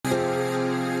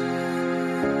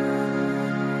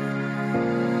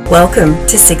Welcome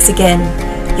to Six Again,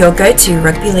 your go-to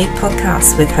rugby league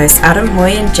podcast with hosts Adam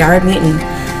Hoy and Jared Newton.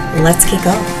 Let's kick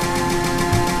off.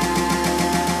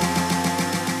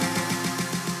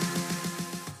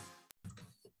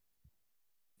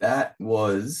 That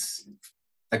was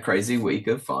a crazy week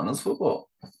of finals football.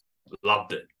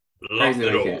 Loved it. Loved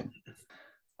it all.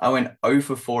 I went 0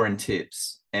 for 4 in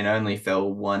tips and only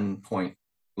fell 1 point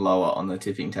lower on the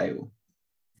tipping table.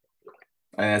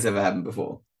 I think that's ever happened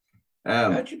before.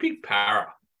 How'd you pick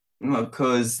Para?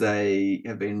 Because they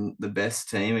have been the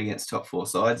best team against top 4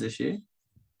 sides this year.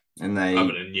 And they...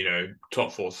 Other than,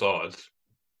 top 4 sides.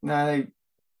 No, they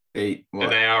beat... What?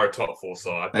 And they are a top 4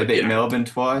 side. They beat Melbourne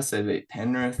twice. They beat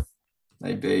Penrith.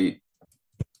 They beat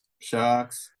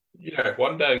Sharks.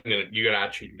 One day you're going to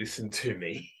actually listen to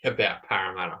me about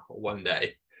Parramatta. One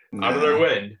day. No. I don't know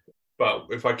when, but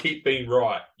if I keep being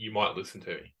right, you might listen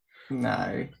to me.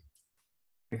 No.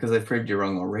 Because they've proved you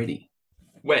wrong already.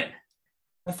 When?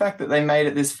 The fact that they made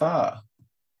it this far.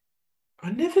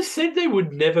 I never said they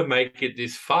would never make it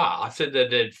this far. I said that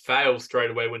they'd fail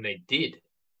straight away when they did.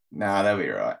 Nah, they'll be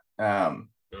right.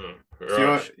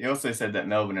 Right. You also said that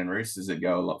Melbourne and Roosters would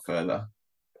go a lot further.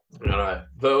 I know.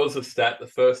 There was a stat, the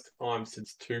first time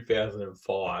since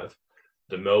 2005,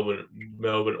 the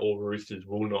Melbourne All Roosters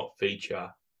will not feature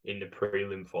in the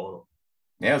prelim final.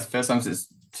 Yeah, it was the first time since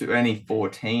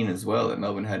 2014 as well that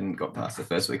Melbourne hadn't got past the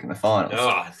first week in the finals.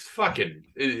 Oh, it's fucking...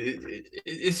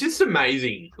 It's just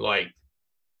amazing, the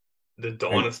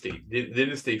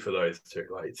dynasty for those two.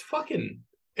 It's fucking...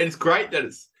 And it's great that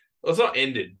it's not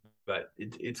ended, but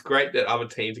it's great that other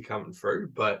teams are coming through,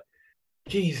 but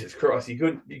Jesus Christ,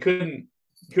 you couldn't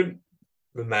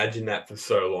imagine that for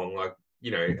so long.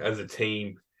 As a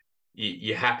team,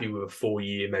 you're happy with a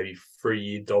 4-year, maybe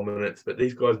 3-year dominance, but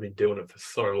these guys have been doing it for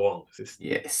so long.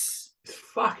 It's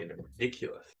fucking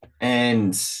ridiculous.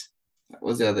 And what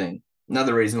was the other thing?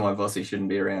 Another reason why Vossi shouldn't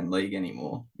be around league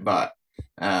anymore. But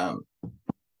what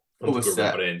was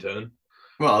that?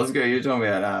 Well, let's go. You're talking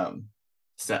about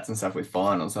stats and stuff with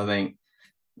finals. I think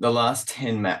the last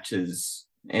 10 matches,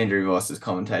 Andrew Voss has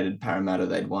commentated Parramatta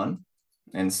they'd won.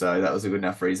 And so that was a good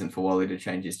enough reason for Wally to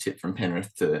change his tip from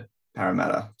Penrith to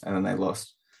Parramatta. And then they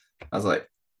lost. I was like,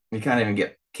 you can't even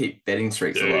keep betting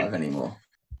streaks alive anymore.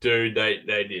 Dude, they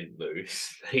didn't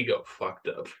lose. They got fucked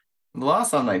up. The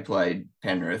last time they played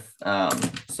Penrith,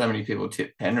 so many people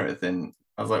tipped Penrith. And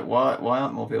I was like, why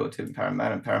aren't more people tipping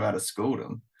Parramatta? And Parramatta schooled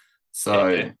them.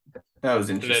 So that was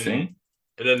interesting.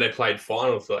 And then they played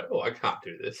finals. Like, I can't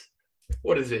do this.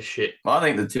 What is this shit? Well, I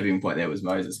think the tipping point there was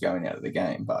Moses going out of the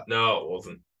game, but no, it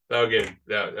wasn't. They were getting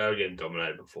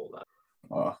dominated before that.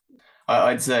 Oh,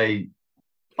 I'd say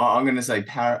I'm going to say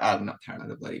not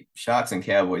Parramatta, bloody Sharks and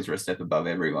Cowboys are a step above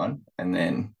everyone, and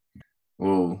then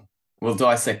we'll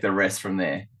dissect the rest from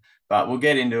there. But we'll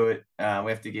get into it. We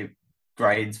have to give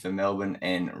grades for Melbourne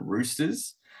and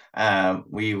Roosters.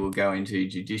 We will go into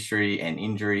judiciary and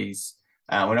injuries.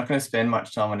 We're not going to spend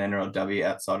much time on NRLW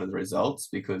outside of the results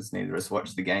because neither of us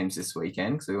watched the games this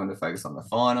weekend because we want to focus on the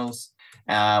finals.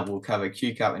 We'll cover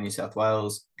Q Cup and New South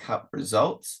Wales Cup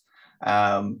results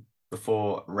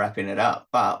before wrapping it up.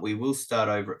 But we will start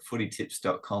over at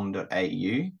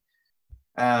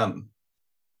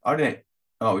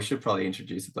footytips.com.au. We should probably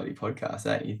introduce the bloody podcast,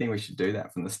 eh? You think we should do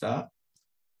that from the start?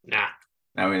 Nah.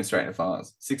 No, we're in straight to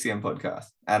finals. 6 a.m. podcast.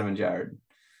 Adam and Jared.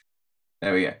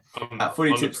 There we go.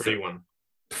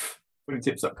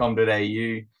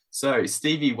 Footytips.com.au. So,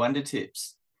 Stevie Wonder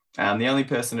tips. The only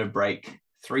person to break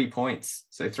 3 points.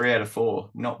 So, 3 out of 4.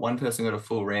 Not one person got a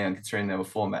full round considering there were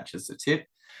 4 matches to tip.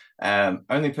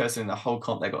 Only person in the whole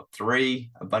comp that got 3.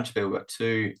 A bunch of people got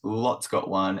 2. Lots got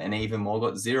 1. And even more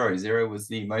got 0. 0 was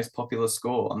the most popular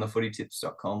score on the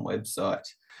footytips.com website.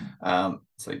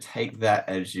 So, take that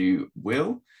as you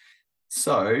will.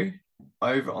 So,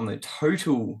 over on the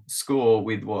total score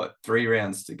with 3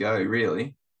 rounds to go,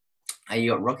 really,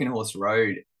 you got Rocking Horse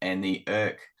Road and the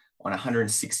Irk on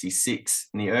 166.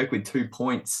 And the Irk with 2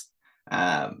 points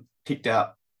picked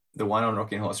up the one on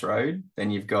Rocking Horse Road.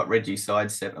 Then you've got Reggie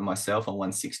Sidestep and myself on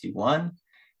 161.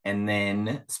 And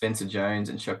then Spencer Jones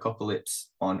and Chocopolyps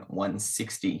on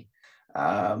 160.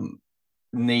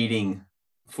 Needing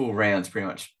full rounds pretty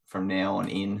much from now on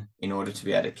in order to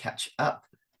be able to catch up.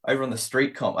 Over on the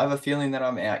street comp, I have a feeling that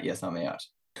I'm out. Yes, I'm out.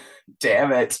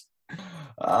 Damn it.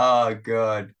 Oh,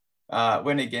 God.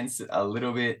 Went against it a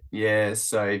little bit. Yeah,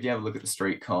 so if you have a look at the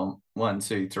street comp, 1,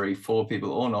 2, 3, 4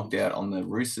 people all knocked out on the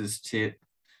Roosters tip.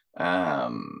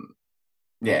 Benny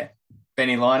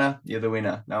Liner, you're the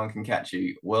winner. No one can catch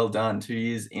you. Well done. 2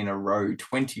 years in a row.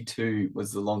 22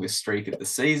 was the longest streak of the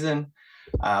season,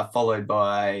 followed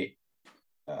by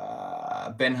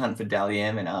Ben Hunt for Dally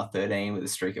M and R13 with a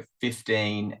streak of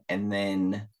 15, and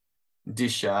then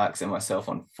Dish Sharks and myself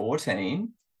on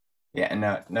 14. Yeah, and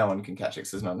no one can catch it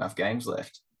because there's not enough games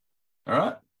left. All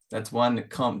right, that's one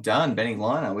comp done. Benny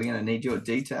Liner, we're going to need your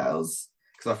details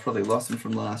because I've probably lost them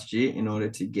from last year in order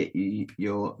to get you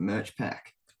your merch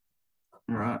pack.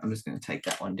 All right, I'm just going to take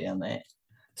that one down there.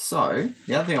 So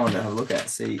the other thing I wanted to have a look at,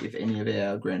 see if any of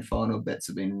our grand final bets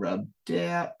have been rubbed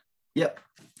out. Yep,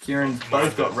 Kieran's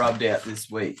both got rubbed out this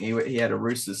week. He had a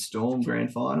Roosters Storm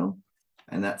grand final,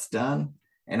 and that's done.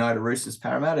 And I had a Roosters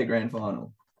Parramatta grand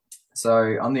final.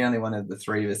 So I'm the only one of the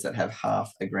three of us that have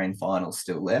half a grand final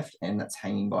still left, and that's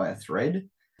hanging by a thread.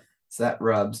 So that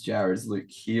rubs Jared's Luke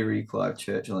Keary, Clive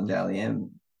Churchill, and Dally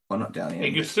M. Well, not Dally M.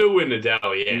 He can still win the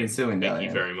Dally M. He can still win Dally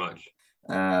M. Thank you very much.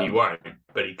 He won't,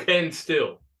 but he can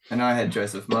still. And I had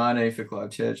Joseph Manu for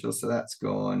Clive Churchill, so that's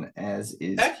gone, as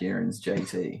is Kieran's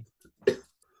JT.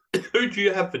 Who do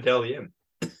you have for Dally M?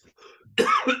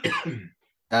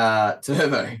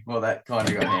 Turbo. Well, that kind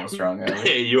of got hamstrung early.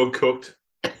 Yeah, you're cooked.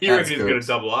 You reckon he's going to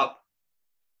double up?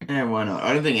 Yeah, why not?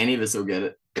 I don't think any of us will get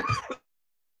it.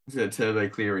 It's got Turbo,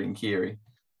 Cleary, and Keary.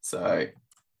 So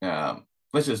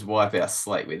let's just wipe our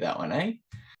slate with that one, eh?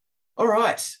 All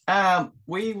right.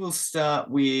 We will start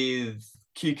with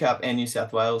Q Cup and New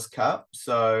South Wales Cup.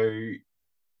 So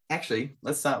actually,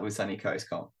 let's start with Sunny Coast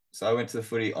Comp. So I went to the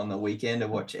footy on the weekend to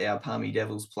watch our Palmy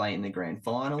Devils play in the grand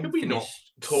final. Can we not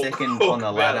talk second on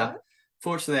the ladder? that?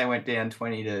 Fortunately, they went down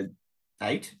 20-8.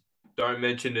 Don't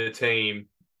mention the team.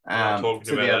 To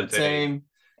the other team.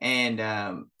 And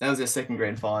that was their second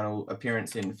grand final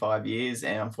appearance in 5 years,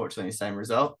 and unfortunately, same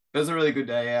result. It was a really good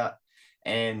day out,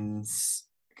 and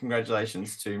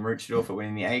congratulations to Maroochydore for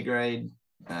winning the A grade.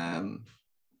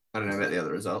 I don't know about the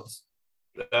other results.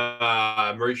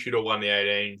 Maroochydore won the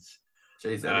 18s.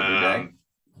 Jeez, that was a good day.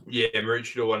 Yeah,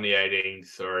 Maroochydore won the 18s,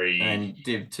 sorry. And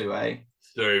Div 2A.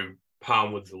 So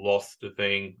Palmwood's lost the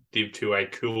thing. Div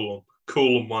 2A,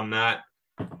 Coolum won that.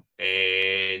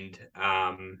 And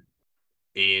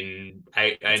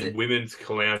women's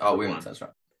Clown. Oh, women's, that's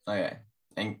right. Okay.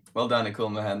 And well done to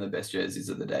Coolum, having the best jerseys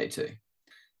of the day too.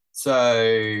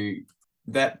 So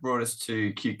that brought us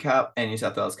to Q Cup and New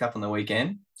South Wales Cup on the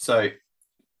weekend. So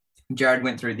Jared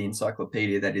went through the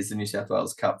encyclopedia that is the New South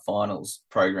Wales Cup finals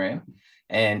program,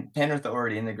 and Penrith are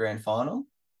already in the grand final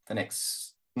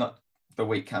not the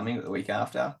week coming, but the week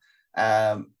after.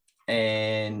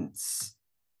 And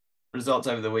results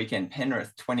over the weekend,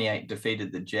 Penrith 28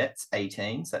 defeated the Jets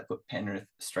 18, so that put Penrith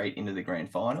straight into the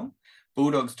grand final.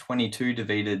 Bulldogs 22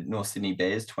 defeated North Sydney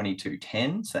Bears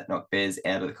 22-10, so that knocked Bears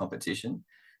out of the competition.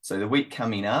 So the week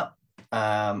coming up,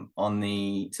 Saturday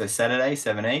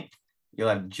 17th, you'll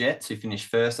have Jets, who finished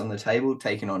first on the table,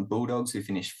 taking on Bulldogs, who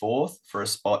finished fourth, for a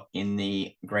spot in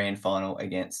the grand final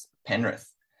against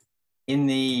Penrith. In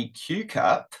the Q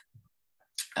Cup,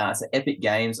 so epic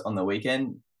games on the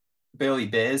weekend. Burleigh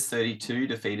Bears 32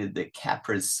 defeated the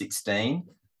Capras 16,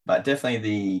 but definitely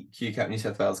the Q Cup New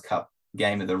South Wales Cup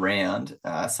game of the round.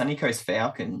 Sunny Coast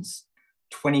Falcons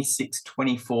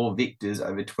 26-24 victors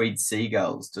over Tweed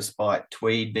Seagulls, despite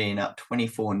Tweed being up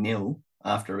 24-0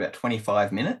 after about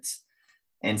 25 minutes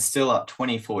and still up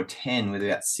 24-10 with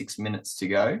about 6 minutes to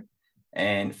go.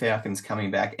 And Falcons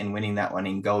coming back and winning that one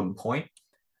in Golden Point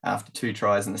after 2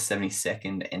 tries in the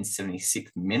 72nd and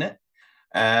 76th minute.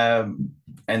 And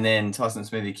then Tyson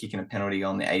Smoothy kicking a penalty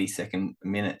on the 82nd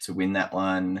minute to win that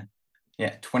one.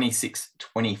 Yeah,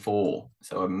 26-24.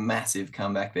 So a massive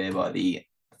comeback there by the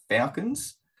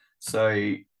Falcons.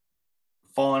 So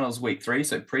finals week 3,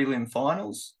 so prelim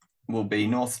finals will be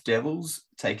North Devils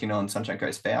taking on Sunshine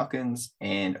Coast Falcons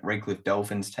and Redcliffe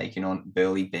Dolphins taking on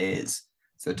Burleigh Bears.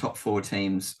 So the top 4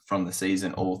 teams from the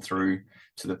season all through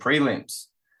to the prelims.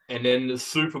 And then the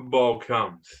Super Bowl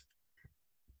comes.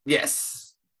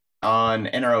 Yes. On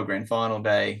NRL Grand Final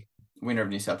Day, winner of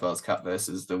New South Wales Cup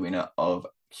versus the winner of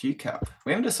Q Cup.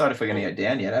 We haven't decided if we're going to go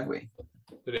down yet, have we?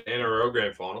 To the NRL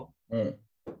Grand Final?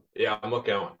 Yeah, I'm not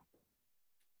going.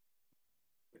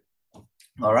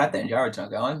 All right, then. Jared's not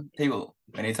going. People,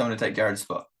 we need someone to take Jared's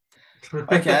spot.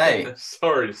 Okay.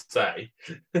 Sorry to say.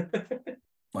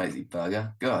 Lazy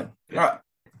bugger. God. All right.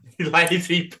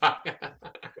 Lazy bugger.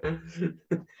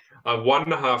 I have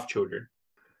 1.5 children.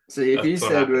 So if you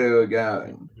said we were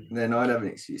going, then I'd have an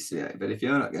excuse to go. But if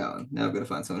you're not going, now I've got to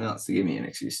find someone else to give me an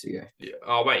excuse to go. Yeah.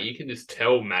 Oh, wait, you can just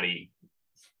tell Maddie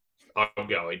I'm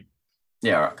going.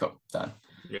 Yeah, all right, cool. Done.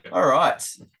 Yeah. All right.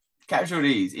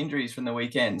 Casualties, injuries from the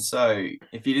weekend. So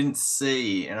if you didn't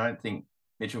see, and I don't think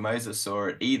Mitchell Moses saw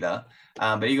it either,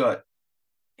 but he got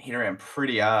hit around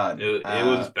pretty hard. It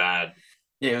was bad.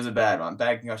 Yeah, it was a bad one.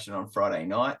 Bad concussion on Friday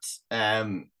night.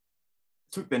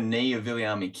 took the knee of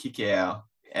Viliami Kikau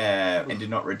and did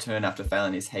not return after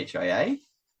failing his HIA.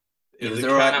 It was was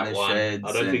a all right cat in the one. sheds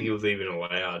I don't think and- he was even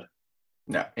allowed.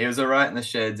 No, he was all right in the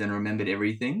sheds and remembered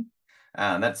everything.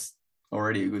 That's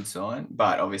already a good sign,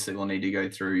 but obviously we'll need to go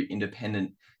through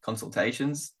independent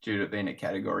consultations due to it being a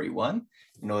category 1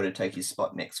 in order to take his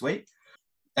spot next week.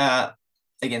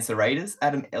 Against the Raiders,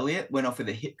 Adam Elliott went off with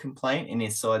a hip complaint in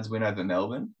his side's win over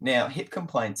Melbourne. Now, hip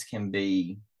complaints can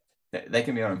be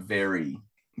on a very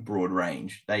broad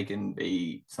range. They can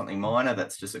be something minor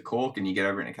that's just a cork and you get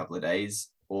over it in a couple of days,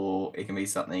 or it can be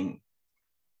something,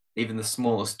 even the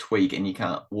smallest tweak, and you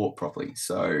can't walk properly.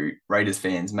 So Raiders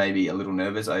fans may be a little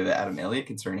nervous over Adam Elliott,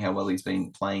 considering how well he's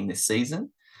been playing this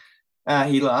season.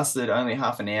 He lasted only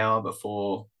half an hour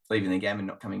before leaving the game and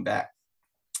not coming back.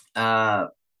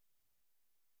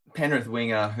 Penrith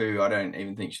winger, who I don't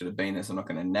even think should have been there, so I'm not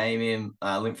going to name him,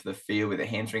 limped for the field with a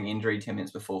hamstring injury 10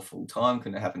 minutes before full time.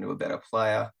 Couldn't have happened to a better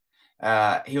player.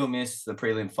 He'll miss the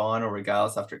prelim final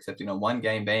regardless after accepting a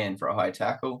 1-game ban for a high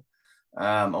tackle.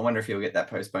 I wonder if he'll get that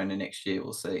postponed to next year.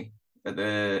 We'll see.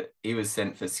 But he was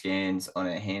sent for scans on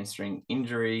a hamstring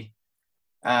injury.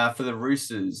 For the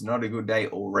Roosters, not a good day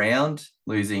all round,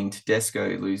 losing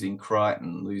Tedesco, losing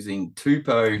Crichton, losing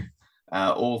Tupou,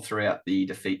 all throughout the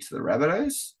defeat to the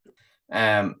Rabbitohs.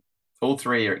 All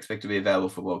three are expected to be available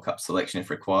for World Cup selection if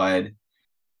required,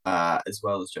 as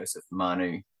well as Joseph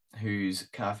Manu, whose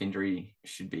calf injury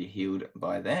should be healed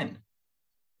by then.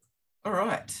 All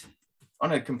right.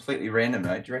 On a completely random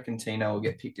note, do you reckon Tino will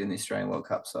get picked in the Australian World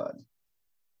Cup side?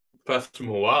 First from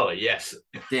Hawala, yes.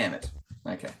 Damn it.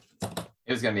 Okay.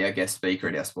 He was going to be our guest speaker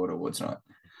at our Sport Awards night.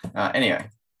 Anyway.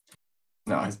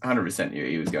 No, I 100% knew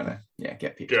he was going to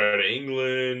get picked. Go to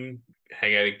England,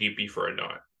 hang out at Gippy for a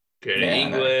night. Go to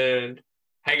England,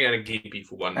 hang out at Gippy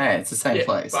for one night. Hey, it's the same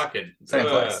place. Fucking same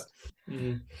place.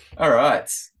 Mm. All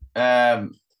right.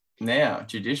 Now,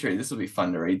 Judiciary, this will be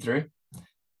fun to read through.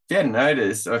 If you hadn't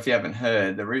noticed, or if you haven't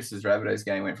heard, the Roosters Rabbitohs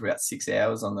game went for about 6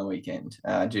 hours on the weekend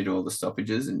due to all the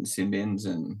stoppages and sin bins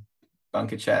and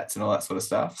bunker chats and all that sort of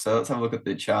stuff. So let's have a look at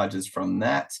the charges from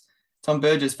that. Tom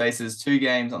Burgess faces 2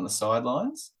 games on the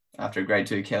sidelines after a grade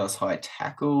 2 careless high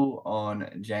tackle on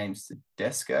James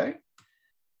Tedesco.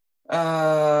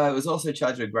 It was also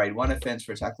charged with a grade 1 offence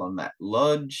for a tackle on Matt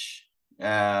Lodge.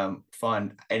 Fined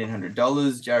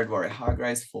 $1,800. Jared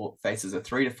Warrior-Hargreaves faces a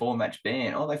 3 to 4 match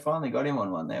ban. Oh, they finally got him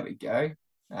on one. There we go.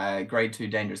 Grade 2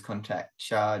 dangerous contact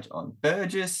charge on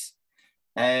Burgess.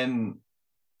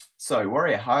 So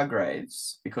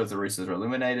Warrior-Hargreaves, because the Roosters are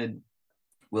eliminated,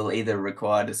 will either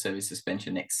require to serve his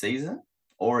suspension next season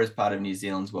or as part of New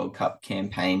Zealand's World Cup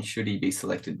campaign should he be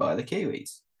selected by the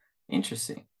Kiwis.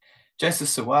 Interesting. Joseph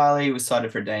Suwali was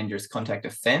cited for a dangerous contact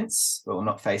offence, but will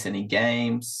not face any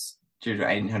games due to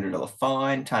an $1,800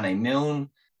 fine. Tane Milne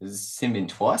has sin bin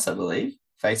twice, I believe,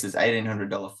 faces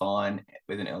 $1,800 fine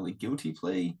with an early guilty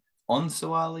plea on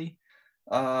Suwali.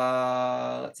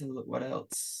 Let's have a look. What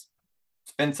else?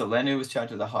 Spencer Lenu was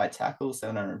charged with a high tackle,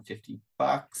 $750.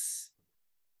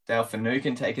 Dale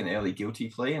Finucane taken an early guilty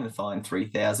plea and fined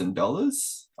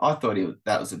 $3,000. I thought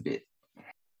that was a bit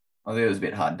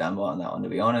hard done by on that one, to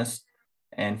be honest.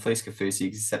 And Felice Kafusi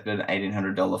accepted an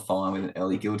 $1,800 fine with an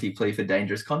early guilty plea for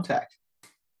dangerous contact.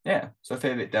 Yeah, so a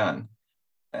fair bit done.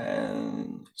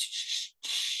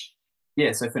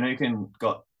 So Finucane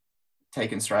got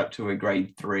taken straight up to a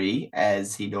grade 3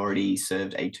 as he'd already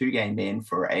served a 2-game ban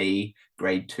for a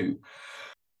grade 2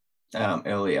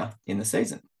 earlier in the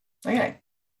season. Okay.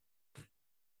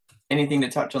 Anything to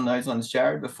touch on those ones,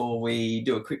 Jared, before we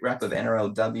do a quick wrap of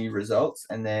NRLW results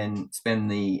and then spend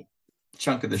the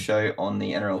chunk of the show on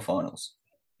the NRL finals?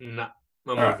 Nah,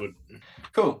 I'm all good.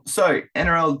 Cool. So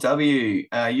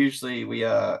NRLW, usually we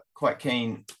are quite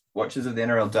keen watchers of the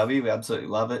NRLW. We absolutely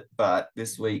love it. But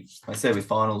this week, like I said, with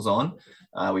finals on,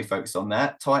 we focused on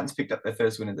that. Titans picked up their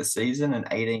first win of the season, an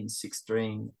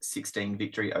 18-16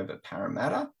 victory over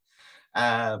Parramatta,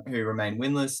 who remain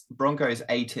winless. Broncos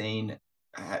 18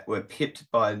 were pipped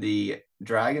by the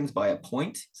Dragons by a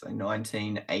point, so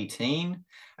 19-18.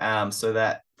 So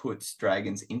that puts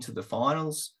Dragons into the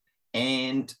finals.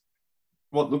 And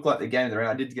what looked like the game of the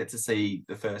round, I did get to see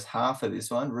the first half of this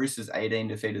one. Roosters 18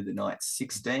 defeated the Knights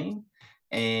 16.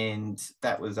 And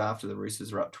that was after the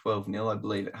Roosters were up 12-0, I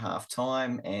believe, at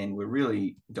halftime. And were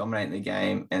really dominating the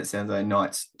game. And it sounds like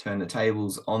Knights turned the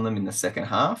tables on them in the second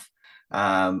half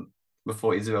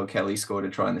before Isabel Kelly scored a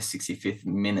try in the 65th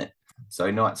minute. So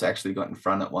Knights actually got in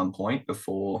front at one point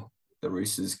before the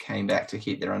Roosters came back to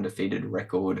keep their undefeated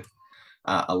record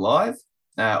alive,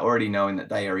 already knowing that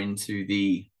they are into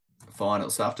the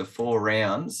finals. So after 4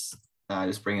 rounds,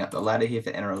 just bring up the ladder here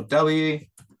for NRLW.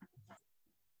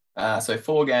 So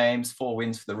 4 games, 4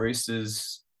 wins for the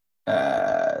Roosters.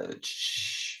 So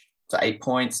 8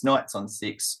 points. Knights on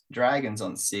 6, Dragons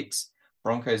on 6,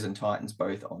 Broncos and Titans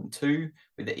both on 2,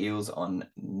 with the Eels on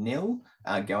 0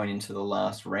 going into the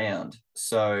last round.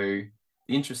 So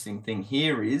the interesting thing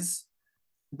here is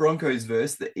Broncos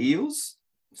versus the Eels.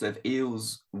 So if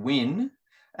Eels win,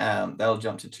 they'll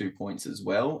jump to 2 points as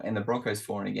well. And the Broncos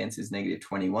for and against is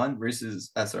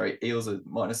 -21. Eels are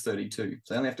 -32.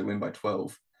 So they only have to win by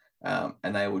 12.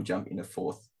 And they will jump into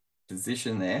 4th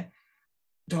position there.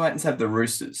 Titans have the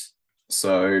Roosters.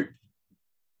 So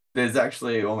there's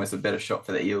actually almost a better shot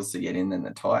for the Eels to get in than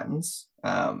the Titans.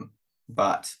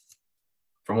 But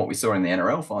from what we saw in the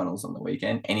NRL finals on the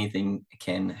weekend, anything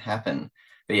can happen.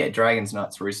 But yeah, Dragons,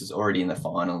 Knights, Roosters already in the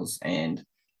finals, and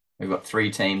we've got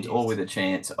 3 teams all with a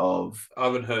chance of I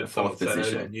haven't heard someone 4th say that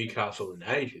position. about Newcastle in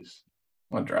ages.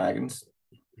 What Dragons?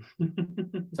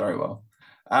 Sorry, well.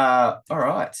 All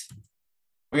right.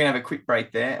 We're going to have a quick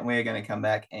break there, and we're going to come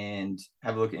back and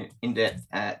have a look in depth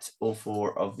at all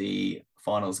 4 of the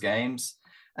finals games,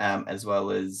 as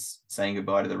well as saying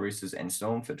goodbye to the Roosters and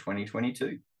Storm for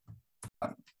 2022.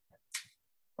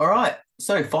 All right.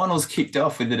 So finals kicked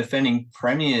off with the defending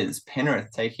premiers,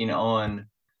 Penrith, taking on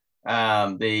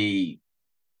the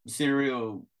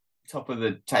serial top of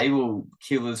the table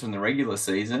killers from the regular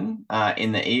season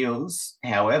in the Eels.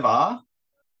 However,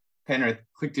 Penrith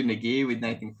clicked into gear with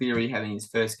Nathan Cleary having his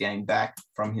first game back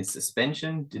from his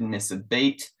suspension. Didn't miss a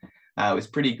beat. It was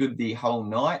pretty good the whole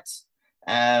night.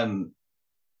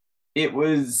 It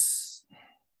was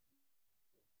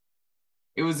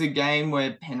a game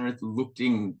where Penrith looked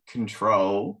in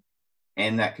control,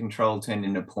 and that control turned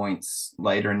into points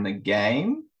later in the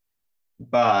game.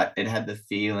 But it had the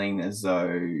feeling as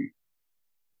though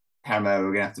Parramatta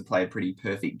were going to have to play a pretty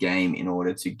perfect game in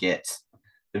order to get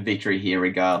the victory here,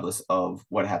 regardless of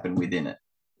what happened within it.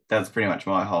 That's pretty much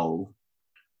my whole...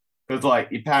 It was like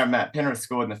Penrith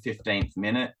scored in the 15th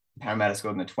minute, Parramatta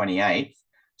scored in the 28th,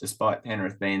 despite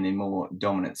Penrith being the more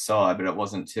dominant side, but it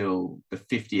wasn't till the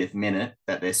 50th minute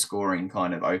that their scoring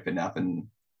kind of opened up and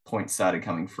points started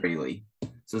coming freely.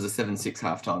 So it was a 7-6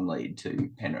 halftime lead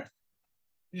to Penrith.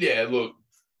 Yeah, look,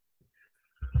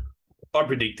 I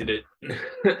predicted it.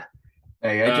 There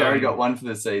you go. Jerry got 1 for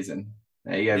the season.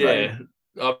 There you go, yeah, buddy.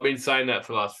 I've been saying that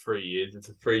for the last 3 years. It's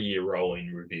a 3-year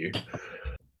rolling review.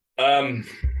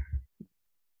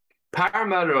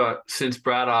 Parramatta, since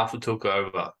Brad Arthur took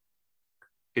over,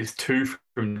 is 2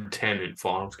 from 10 in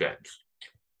finals games.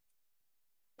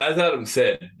 As Adam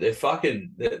said,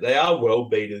 they are well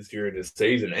beaters during the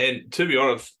season. And to be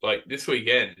honest, like this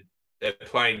weekend, they're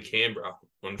playing Canberra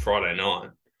on Friday night.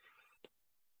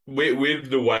 With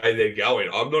the way they're going,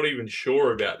 I'm not even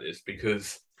sure about this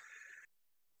because,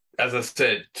 as I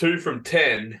said, 2 from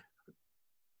 10,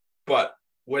 but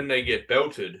when they get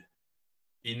belted,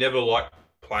 you never like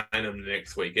playing them the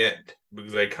next weekend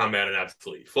because they come out and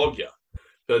absolutely flog you.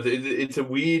 So it's a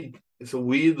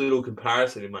weird little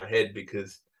comparison in my head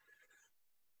because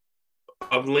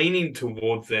I'm leaning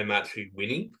towards them actually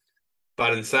winning,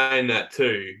 but in saying that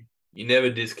too, you never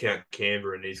discount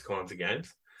Canberra in these kinds of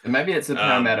games. And maybe it's a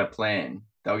Parramatta plan.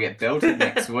 They'll get belted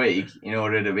next week in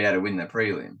order to be able to win the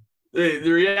prelim.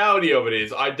 The reality of it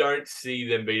is I don't see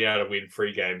them being able to win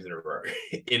 3 games in a row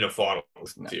in a finals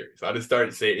series. I just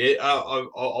don't see it.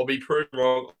 I'll be proven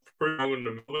wrong. In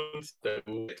the moments that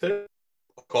we'll get to.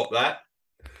 I'll cop that.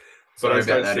 Sorry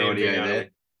about that audio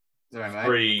there. Sorry,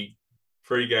 mate.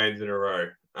 3 games in a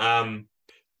row.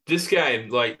 This game,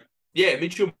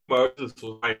 Mitchell Moses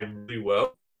was playing really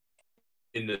well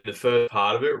in the first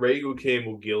part of it. Regal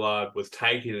Campbell-Gillard was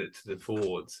taking it to the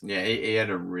forwards. Yeah, he had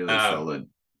a really solid.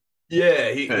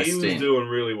 Yeah, he was doing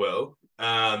really well.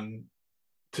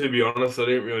 To be honest, I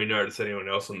didn't really notice anyone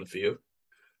else on the field.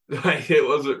 It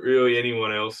wasn't really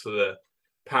anyone else for the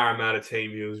Parramatta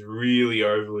team who was really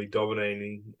overly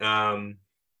dominating. I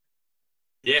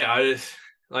just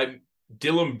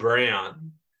Dylan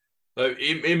Brown.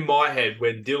 In my head,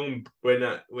 when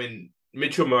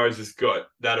Mitchell Moses got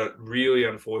that really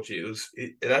unfortunate,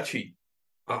 it actually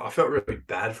I felt really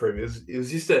bad for him. It was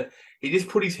just he just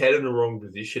put his head in the wrong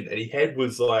position, and his head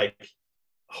was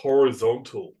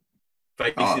horizontal,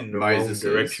 facing the wrong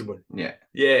direction.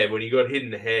 When he got hit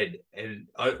in the head, and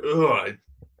I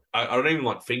don't even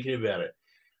like thinking about it.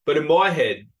 But in my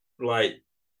head, the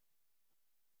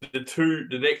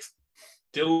next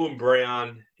Dylan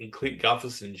Brown and Clint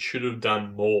Gutherson should have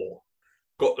done more.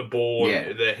 Got the ball,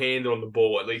 their hand on the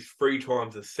ball at least 3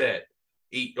 times a set.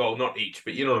 Not each,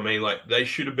 but you know what I mean? They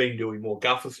should have been doing more.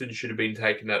 Gutherson should have been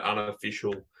taking that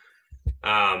unofficial.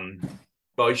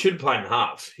 But he should have played in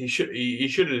halves. He should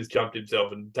have just jumped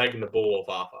himself and taken the ball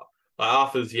off Arthur. Like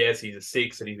Arthur's, yes, he's a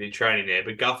 6 and he's been training there,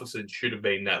 but Gutherson should have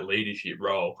been that leadership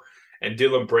role. And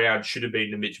Dylan Brown should have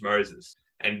been the Mitch Moses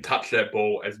and touch that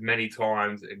ball as many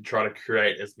times and try to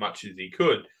create as much as he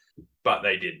could, but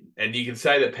they didn't. And you can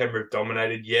say that Penrith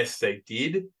dominated. Yes, they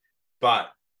did, but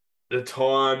the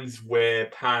times where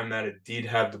Parramatta did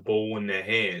have the ball in their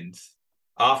hands,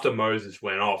 after Moses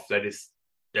went off,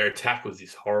 their attack was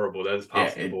just horrible. They just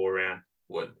passing the ball around.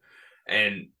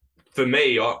 And for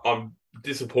me, I'm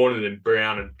disappointed in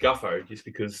Brown and Gutho just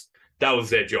because that was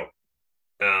their job.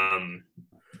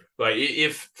 Like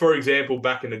if, for example,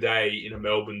 back in the day in a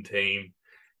Melbourne team,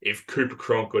 if Cooper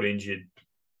Cronk got injured,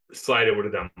 Slater would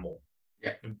have done more.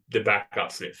 Yeah, the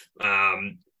backup Smith.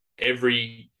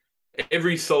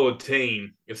 Every solid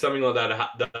team, if something like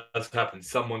that does happen,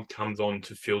 someone comes on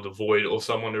to fill the void, or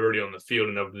someone already on the field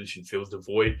in another position fills the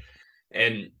void.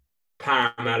 And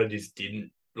Parramatta just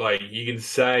didn't. Like, you can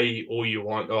say all you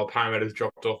want, oh, Parramatta's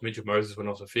dropped off, Mitchell Moses went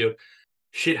off the field.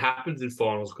 Shit happens in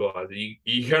finals, guys.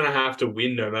 You're going to have to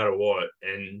win no matter what.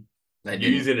 And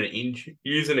using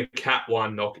a Cat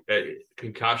 1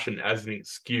 concussion as an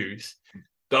excuse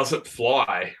doesn't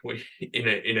fly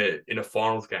in a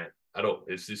finals game at all.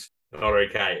 It's just not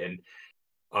okay.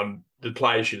 And the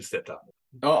players should have stepped up.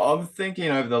 I'm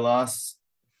thinking over the last,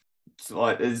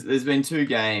 like, there's been 2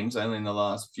 games only in the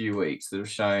last few weeks that have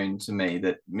shown to me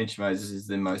that Mitch Moses is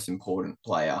the most important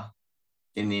player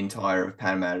in the entire of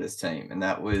Parramatta's team. And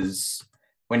that was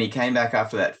when he came back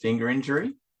after that finger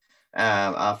injury,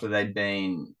 after they'd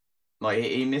been, like,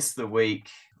 he missed the week.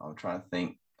 I'm trying to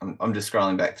think. I'm just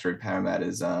scrolling back through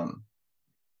Parramatta's, the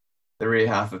rear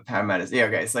half of Parramatta's. Yeah,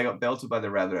 okay, so they got belted by the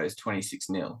Rabbitohs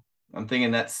 26-0. I'm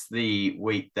thinking that's the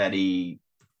week that he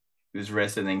was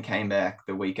rested and then came back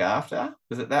the week after.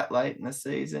 Was it that late in the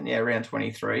season? Yeah, around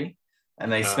 23.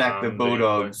 And they smacked the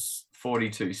Bulldogs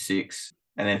 42-6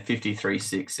 and then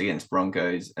 53-6 against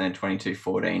Broncos and then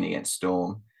 22-14 against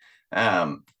Storm.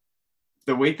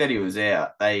 The week that he was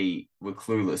out, they were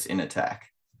clueless in attack.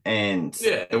 And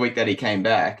the week that he came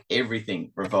back,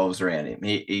 everything revolves around him.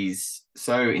 He's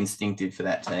so instinctive for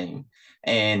that team.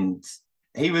 And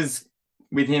he was,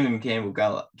 with him and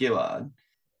Campbell Gillard,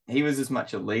 he was as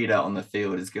much a leader on the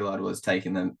field as Gillard was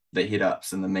taking the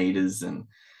hit-ups and the meters. And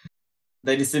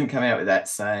they just didn't come out with that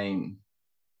same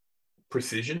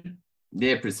precision.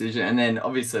 Yeah, precision. And then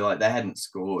obviously, like, they hadn't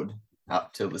scored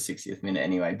up till the 60th minute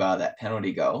anyway, bar that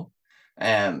penalty goal.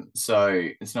 So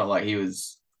it's not like he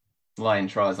was laying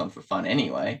tries on for fun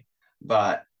anyway,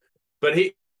 but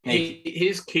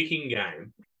his kicking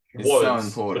game was so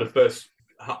important. for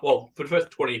the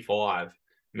first 25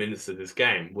 minutes of this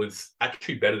game was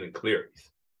actually better than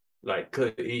Cleary's. Like,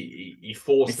 he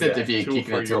forced, except if you're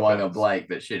kicking it to Wanga Blake,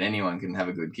 but shit, anyone can have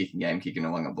a good kicking game kicking to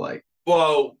Wanga Blake.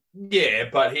 Well, yeah,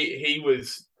 but he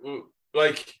was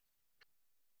like,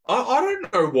 I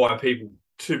don't know why people,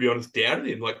 to be honest, doubted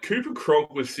him. Like, Cooper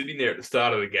Cronk was sitting there at the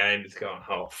start of the game just going,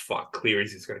 oh, fuck,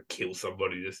 Cleary's just going to kill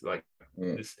somebody, just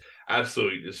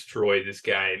absolutely destroy this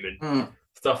game and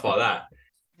stuff like that.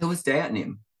 Who was doubting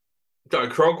him? No,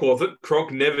 Cronk wasn't.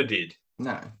 Cronk never did.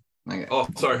 No. Okay. Oh,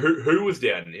 sorry, who was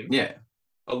doubting him? Yeah.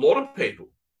 A lot of people.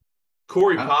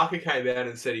 Corey Parker came out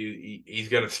and said he's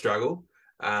going to struggle.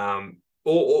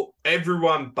 Or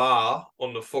everyone bar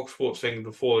on the Fox Sports thing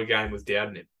before the game was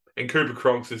doubting him. And Cooper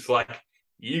Cronk's just like,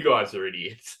 you guys are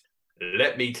idiots.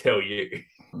 Let me tell you.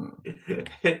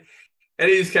 And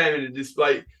he just came in and just,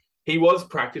 like, he was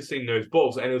practicing those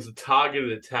balls, and it was a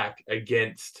targeted attack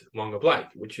against Wanga Blake,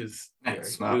 which is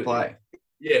smart play.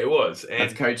 Yeah, it was. And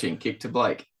that's coaching. Kick to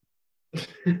Blake.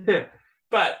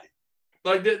 But,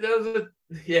 like, there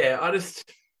was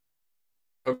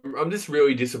I'm just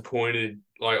really disappointed.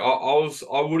 Like,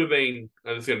 I would have been,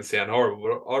 and it's going to sound horrible,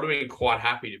 but I would have been quite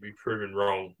happy to be proven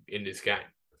wrong in this game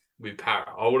with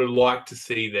Para. I would have liked to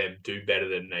see them do better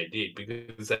than they did,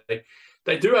 because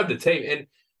they do have the team. And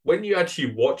when you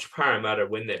actually watch Parramatta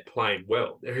when they're playing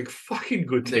well, they're a fucking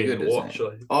good team to watch.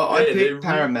 I picked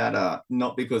Parramatta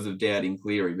not because of doubting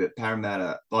Cleary, but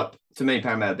Parramatta, like, to me,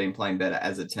 Parramatta have been playing better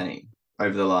as a team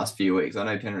over the last few weeks. I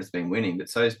know Penrith's been winning, but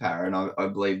so's Para, and I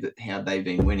believe that how they've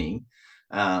been winning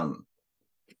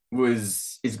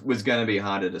was going to be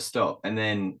harder to stop. And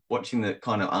then watching the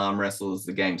kind of arm wrestle as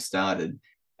the game started,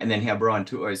 and then how Brian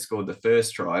Tu'o scored the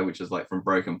first try, which was like from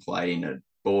broken play and a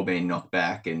ball being knocked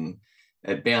back and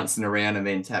it bouncing around and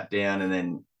then tapped down, and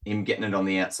then him getting it on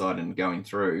the outside and going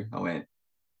through. I went,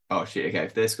 oh shit, okay,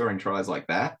 if they're scoring tries like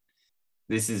that,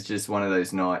 this is just one of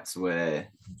those nights where,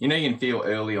 you can feel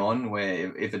early on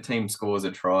where if a team scores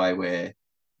a try where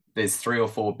there's 3 or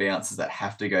 4 bounces that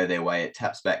have to go their way, it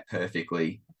taps back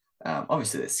perfectly.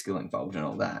 Obviously there's skill involved and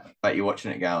all that, but you're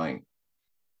watching it going,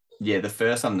 the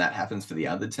first time that happens for the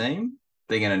other team,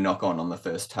 they're going to knock on the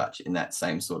first touch in that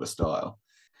same sort of style.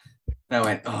 And I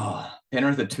went,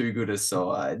 Penrith are too good a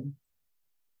side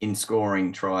in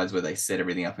scoring tries where they set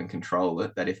everything up and control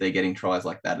it, that if they're getting tries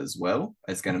like that as well,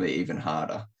 it's going to be even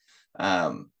harder.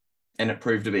 And it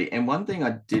proved to be. And one thing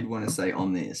I did want to say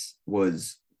on this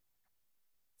was,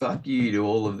 fuck you to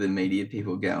all of the media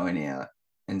people going out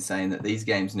and saying that these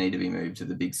games need to be moved to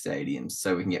the big stadiums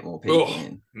so we can get more people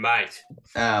in. Mate.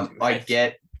 I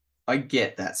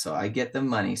get that side. I get the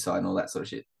money side and all that sort of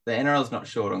shit. The NRL's not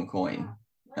short on coin.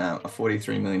 A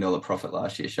 $43 million profit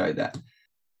last year showed that.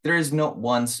 There is not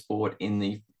one sport in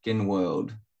the fucking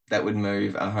world that would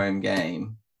move a home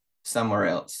game somewhere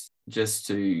else just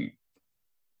to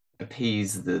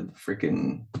appease the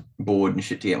freaking board and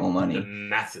shit to get more money. The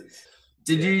masses.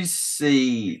 Did you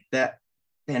see that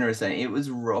Penrith saying it was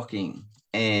rocking?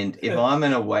 And if I'm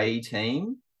an away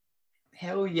team,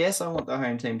 hell yes, I want the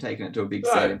home team taking it to a big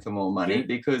stadium for more money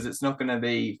because it's not going to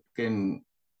be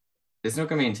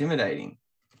intimidating.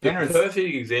 Penrith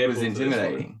perfect example was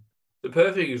intimidating. The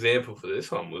perfect example for this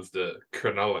one was the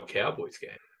Cronulla Cowboys game.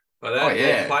 Like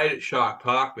they played at Shark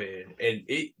Park, man, and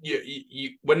you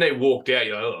when they walked out,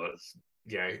 you're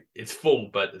like, it's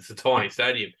full, but it's a tiny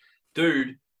stadium,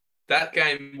 dude. That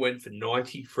game went for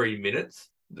 93 minutes.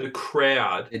 The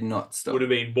crowd did not stop. Would have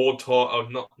been more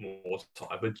tired, not more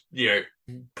tired, but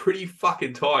pretty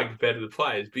fucking tired compared to the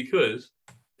players because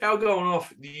they were going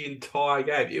off the entire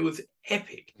game. It was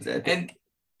epic, and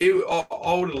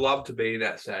I would have loved to be in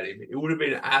that stadium. It would have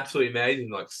been absolutely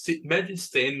amazing. Like, imagine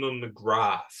standing on the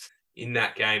grass in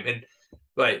that game, and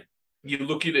like you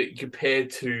look at it compared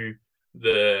to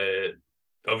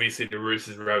obviously the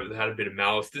Roosters Rabbits had a bit of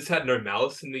malice. This had no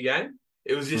malice in the game.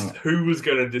 It was just who was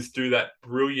going to just do that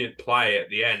brilliant play at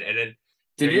the end, and then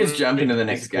did you just jump into the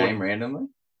next game randomly?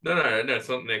 No, it's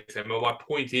not the next game. Well, my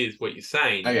point is what you're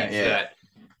saying is that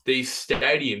these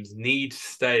stadiums need to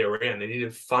stay around. They need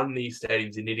to fund these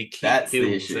stadiums. They need to keep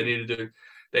hills.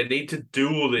 They need to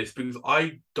do all this because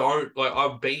I've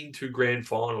been to grand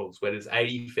finals where there's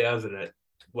 80,000 at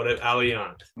whatever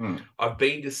Allianz. I've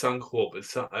been to Suncorp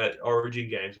at Origin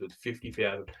games with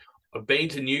 50,000. I've been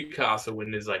to Newcastle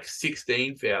when there's like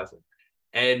 16,000.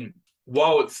 And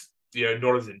while it's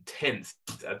not as intense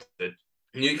at the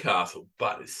Newcastle,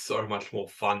 but it's so much more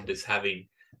fun just having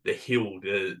the hill,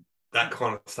 that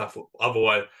kind of stuff.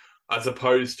 Otherwise, as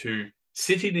opposed to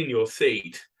sitting in your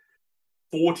seat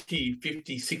 40,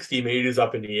 50, 60 meters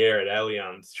up in the air at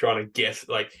Allianz trying to guess.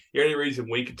 Like, the only reason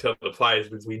we can tell the players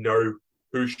is we know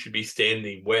who should be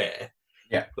standing where.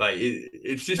 Yeah. Like,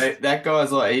 it's just... That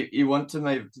guy's like, you want to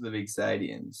move to the big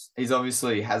stadiums. He's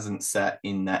obviously hasn't sat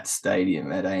in that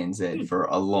stadium at ANZ for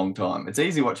a long time. It's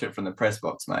easy to watch it from the press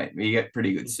box, mate. You get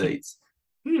pretty good seats.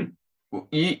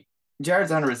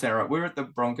 Jared's 100% right. We were at the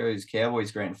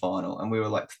Broncos-Cowboys grand final, and we were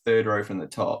like third row from the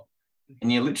top. And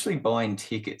you're literally buying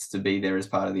tickets to be there as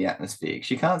part of the atmosphere.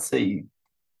 Because you can't see...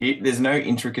 There's no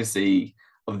intricacy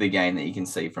of the game that you can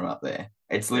see from up there.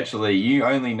 It's literally, you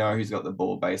only know who's got the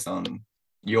ball based on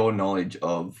your knowledge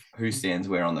of who stands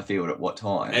where on the field at what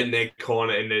time. And they're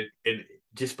kind of... And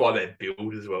just by their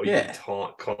build as well. Yeah.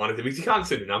 Kind of... Because you can't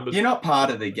see the numbers. You're not part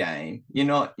of the game. You're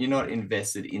not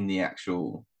invested in the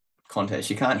actual... contest.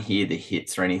 You can't hear the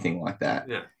hits or anything like that.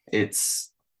 Yeah. It's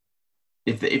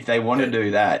if they want to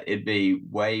do that, it'd be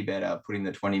way better putting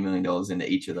the $20 million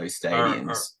into each of those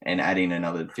stadiums and adding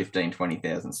another 15,000,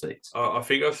 20,000 seats. I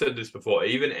think I've said this before.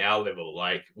 Even our level,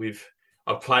 like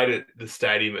I've played at the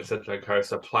stadium at Central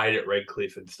Coast. I played at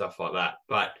Redcliffe and stuff like that.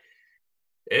 But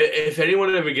if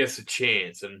anyone ever gets a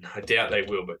chance, and I doubt they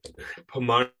will, but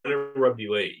Pomona Rugby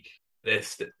League, their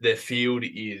field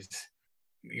is.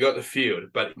 You got the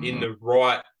field, but in the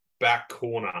right back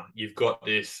corner, you've got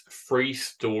this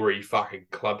 3-story fucking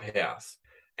clubhouse,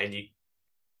 and you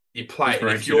play.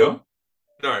 If you're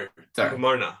Pomona, yes,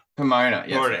 Pomona.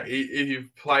 If you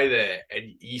play there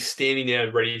and you're standing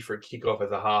there ready for a kickoff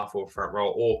as a half or front row,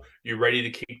 or you're ready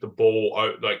to kick the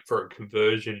ball like for a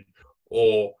conversion,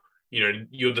 or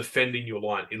you're defending your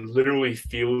line, it literally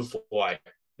feels like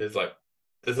there's at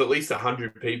least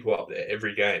 100 people up there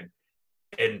every game,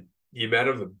 and the amount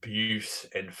of abuse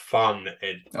and fun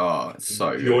and it's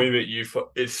so enjoyment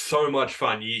it's so much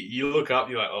fun. You look up,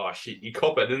 you're like, oh shit, you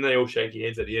cop it, and then they all shake your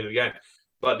hands at the end of the game.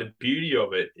 But the beauty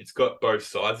of it, it's got both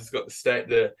sides. It's got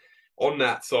the on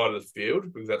that side of the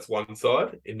field, because that's one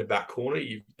side. In the back corner,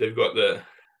 they've got the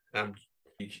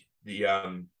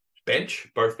bench,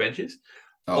 both benches.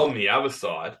 On the other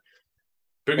side,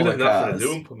 because there's nothing to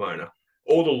do in Pomona,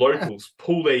 all the locals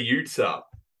pull their utes up.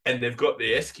 And they've got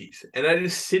the Eskies, and they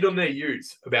just sit on their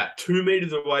utes about 2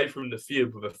 meters away from the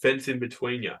field with a fence in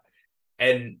between you.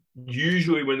 And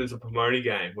usually when there's a Pomona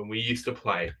game, when we used to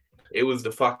play, it was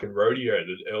the fucking rodeo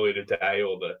earlier today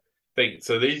or the thing.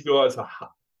 So these guys are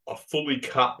fully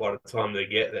cut by the time they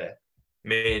get there.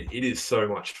 Man, it is so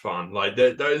much fun. Like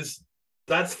that's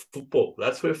football.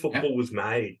 That's where football was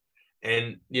made.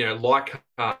 And like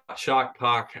Shark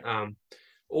Park,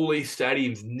 all these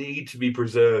stadiums need to be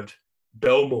preserved.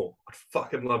 Belmore, I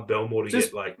fucking love Belmore to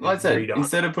get like I said,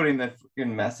 instead of putting the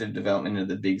fucking massive development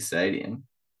into the big stadium,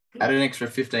 add an extra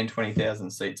 15, 20,000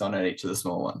 seats on at each of the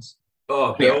small ones.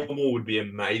 Oh, Belmore would be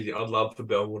amazing. I'd love for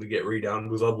Belmore to get redone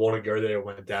because I'd want to go there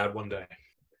with my dad one day.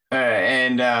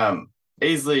 And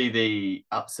easily the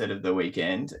upset of the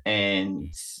weekend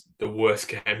and the worst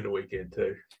game of the weekend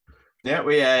too. Yeah,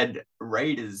 we had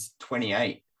Raiders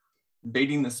 28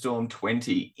 beating the Storm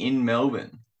 20 in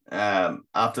Melbourne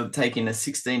after taking a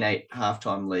 16-8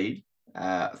 halftime lead,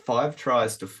 5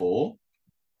 tries to 4,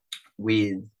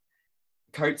 with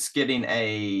Coates getting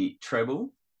a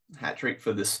treble hat-trick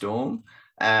for the Storm,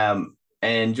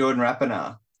 and Jordan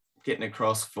Rapana getting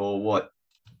across for what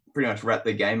pretty much wrapped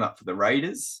the game up for the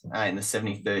Raiders in the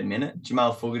 73rd minute.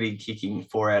 Jamal Fogarty kicking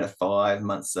 4 out of 5,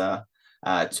 Munster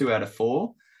 2 out of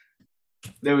 4.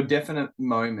 There were definite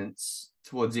moments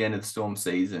towards the end of the Storm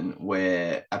season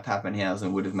where a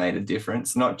Pappenhausen would have made a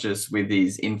difference, not just with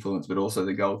his influence, but also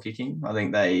the goal kicking. I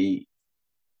think I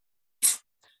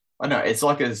don't know, it's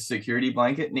like a security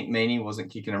blanket. Nick Meaney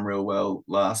wasn't kicking him real well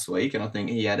last week, and I think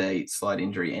he had a slight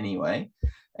injury anyway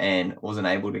and wasn't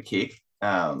able to kick.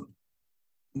 But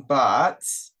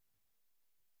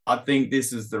I think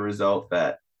this is the result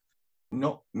that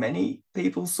not many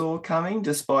people saw coming,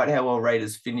 despite how well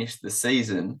Raiders finished the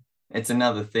season. It's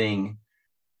another thing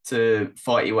to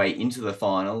fight your way into the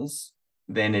finals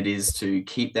than it is to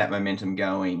keep that momentum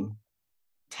going,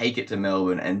 take it to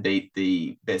Melbourne and beat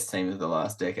the best team of the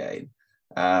last decade,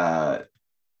 or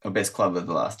best club of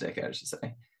the last decade, I should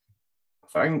say.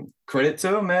 Fucking credit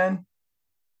to him, man.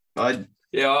 I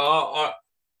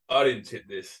didn't tip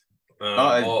this.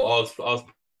 I was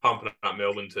pumping up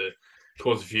Melbourne to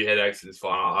cause a few headaches in this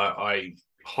final. I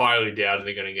highly doubt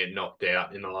they're going to get knocked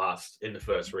out in the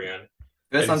first round.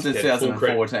 First time since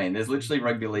 2014. There's literally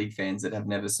rugby league fans that have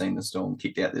never seen the Storm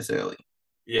kicked out this early.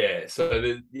 Yeah,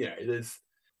 so there's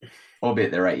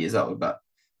albeit they're 8 years old, but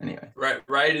anyway.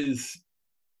 Raiders,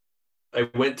 they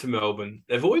went to Melbourne.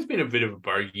 They've always been a bit of a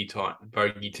bogey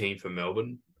team for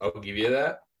Melbourne. I'll give you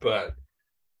that. But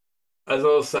as I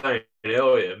was saying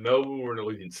earlier, Melbourne were in a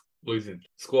losing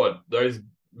squad. Those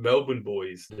Melbourne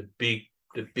boys, the big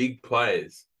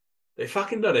players, they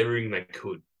fucking done everything they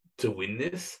could to win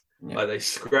this. Yeah. Like they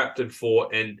scrapped and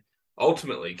fought, and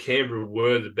ultimately Canberra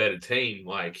were the better team.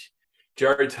 Like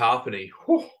Joe Tarpany, I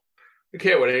don't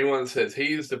care what anyone says,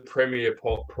 he is the premier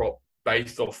prop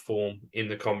based off form in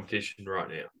the competition right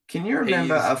now. Can you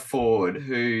remember a forward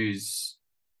who's...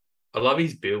 I love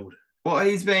his build. Well,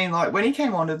 he's been like, when he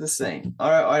came onto the scene,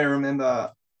 I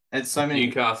remember it's so many...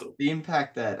 Newcastle. The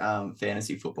impact that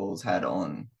fantasy football's had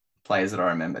on players that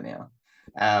I remember now.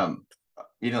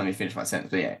 You don't let me finish my sentence,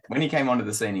 but yeah, when he came onto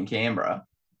the scene in Canberra,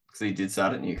 because he did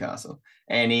start at Newcastle,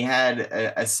 and he had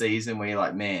a season where you're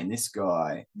like, man, this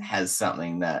guy has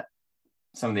something that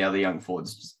some of the other young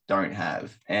forwards just don't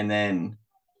have. And then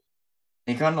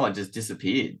he kind of like just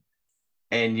disappeared.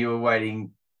 And you were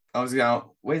waiting. I was going,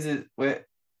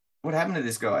 what happened to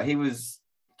this guy? He was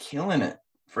killing it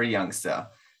for a youngster.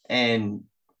 And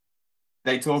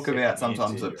they talk about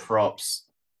sometimes the props.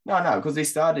 No, because he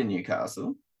started in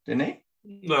Newcastle, didn't he?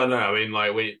 No. I mean,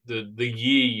 like when the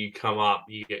year you come up,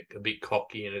 you get a bit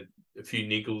cocky and a few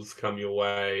niggles come your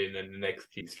way, and then the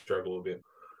next year you struggle a bit.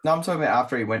 No, I'm talking about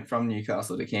after he went from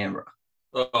Newcastle to Canberra.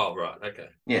 Oh, right. Okay.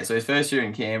 Yeah, so his first year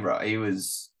in Canberra, he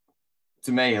was,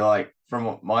 to me, like, from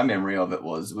what my memory of it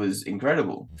was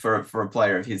incredible for a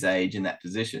player of his age in that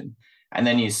position. And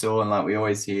then you saw, and like we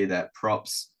always hear that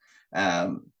props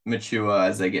mature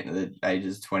as they get to the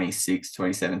ages 26,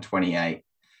 27, 28.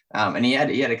 And he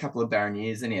had a couple of barren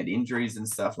years, and he had injuries and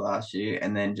stuff last year,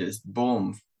 and then just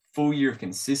boom, full year of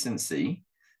consistency.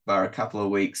 Bar a couple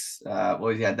of weeks. He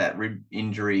had that rib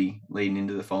injury leading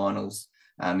into the finals,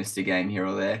 missed a game here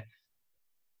or there.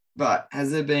 But has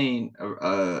there been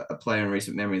a player in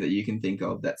recent memory that you can think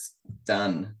of that's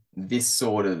done this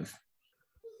sort of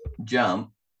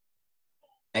jump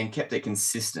and kept it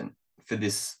consistent for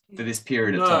this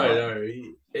period of time? No,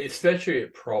 especially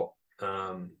at prop.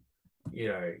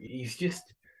 He's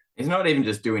not even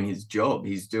just doing his job;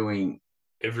 he's doing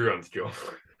everyone's job.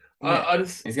 Yeah.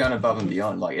 He's going above and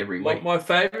beyond like every week. My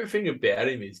favorite thing about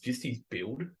him is just his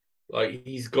build. Like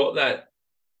he's got that,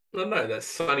 I don't know, that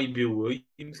Sonny Bill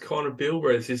Williams kind of build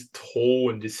where it's just tall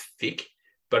and just thick,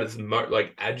 but it's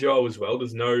like agile as well.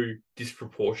 There's no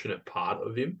disproportionate part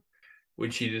of him,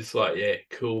 which he just like, yeah,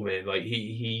 cool, man. Like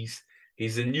he's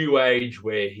a new age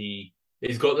where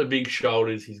he's got the big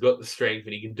shoulders, he's got the strength,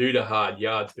 and he can do the hard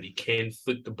yards, but he can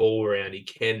flip the ball around. He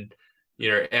can,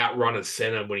 outrun a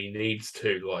center when he needs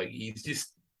to. Like he's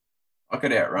just. I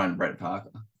could outrun Brett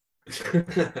Parker.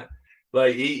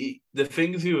 Like the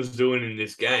things he was doing in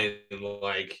this game,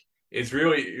 like it's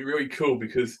really, really cool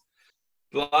because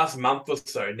the last month or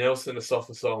so, Nelson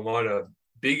Asafa-Solomona,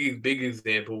 big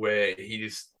example where he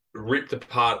just ripped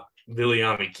apart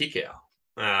Viliami Kickout.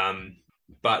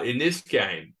 But in this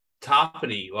game,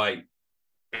 Tarpany, like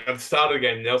at the start of the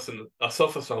game, Nelson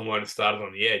Asafa-Solomona started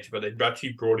on the edge, but they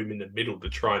actually brought him in the middle to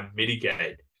try and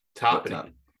mitigate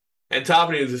Tarpany. And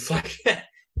Tarpany was just like,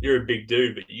 you're a big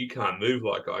dude, but you can't move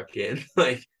like I can.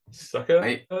 Like, sucker.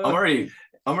 Mate, I'm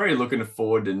already looking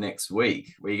forward to next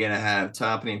week. We're going to have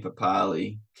Tarpany,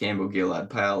 Papali, Campbell, Gillard,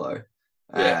 Paolo.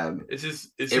 Yeah, it's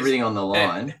everything on the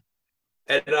line.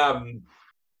 And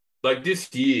like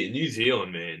this year, New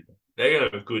Zealand, man, they're going to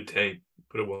have a good team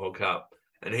for the World Cup,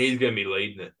 and he's going to be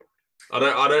leading it. I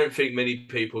don't think many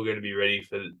people are going to be ready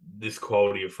for this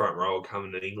quality of front row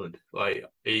coming to England. Like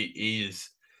he's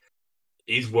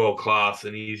world class,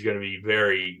 and he's going to be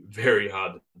very, very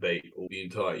hard to beat all the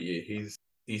entire year.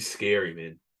 He's scary,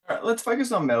 man. All right, let's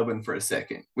focus on Melbourne for a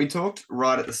second. We talked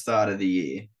right at the start of the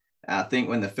year. I think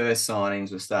when the first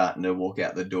signings were starting to walk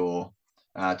out the door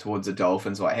towards the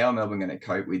Dolphins, like how are Melbourne going to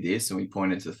cope with this? And we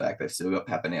pointed to the fact they've still got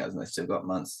Pappenhausen and they've still got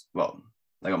months. Well,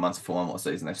 they got months for one more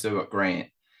season. They've still got Grant.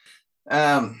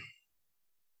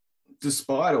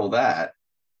 Despite all that,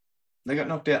 they got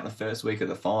knocked out in the first week of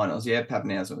the finals. Yeah,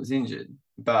 Pappenhausen was injured,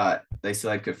 but they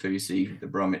still had Kaufusi, the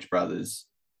Bromwich brothers.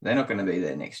 They're not going to be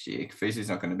there next year. Kaufusi's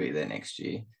not going to be there next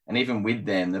year. And even with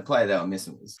them, the player they were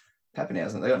missing was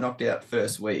Pappenhausen. They got knocked out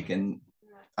first week. And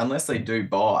unless they do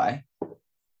buy,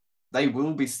 they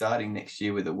will be starting next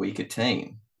year with a weaker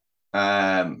team.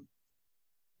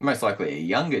 Most likely a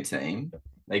younger team.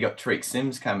 They got Tariq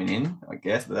Sims coming in, I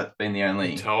guess, but that's been the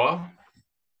only... Katoa.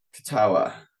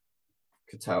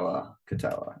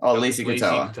 Oh, Lisa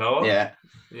Katoa. Yeah.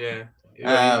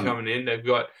 Yeah. Coming in. They've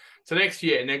got... So next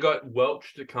year, and they've got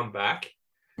Welch to come back.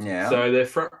 Yeah. So their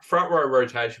front row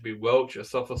rotation will be Welch,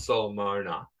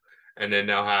 Asafa-Solomona, and then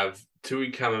they'll have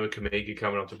Tui Kamika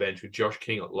coming off the bench with Josh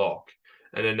King at lock.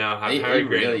 And then they'll have Harry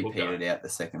Grant. He really petered out the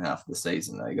second half of the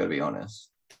season, though, you got to be honest.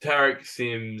 Tariq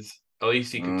Sims,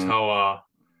 Alisi Katoa,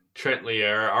 Trent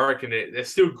Liera. I reckon they're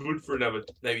still good for another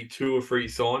maybe 2 or 3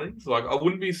 signings. Like, I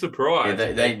wouldn't be surprised.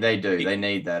 Yeah, they do. They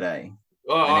need that, eh?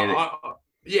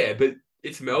 Yeah, but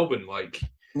it's Melbourne. Like,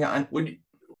 yeah,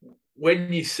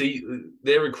 when you see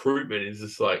their recruitment is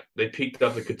just like they picked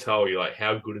up the Katoa, you're like,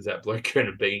 how good is that bloke going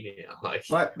to be now? Like,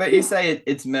 but you say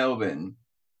it's Melbourne,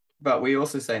 but we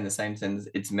also say in the same sense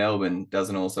it's Melbourne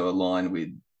doesn't also align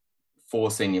with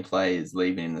 4 senior players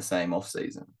leaving in the same off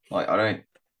season. Like, I don't.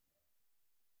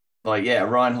 Like, yeah,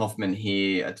 Ryan Hoffman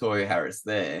here, Atoya Harris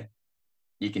there,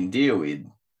 you can deal with.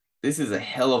 This is a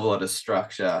hell of a lot of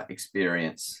structure,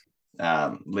 experience,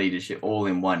 leadership, all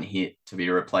in one hit to be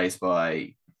replaced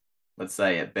by, let's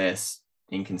say, at best,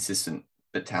 inconsistent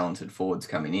but talented forwards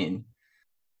coming in.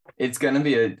 It's going to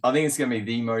be I think it's going to be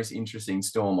the most interesting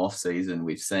Storm off season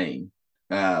we've seen.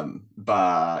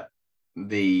 But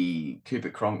the Cooper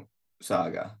Cronk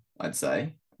saga, I'd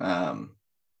say,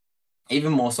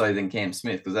 even more so than Cam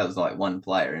Smith, because that was like one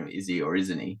player, is he or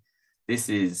isn't he?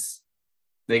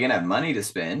 They're going to have money to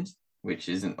spend, which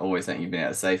isn't always something you've been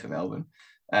able to say for Melbourne.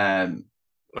 I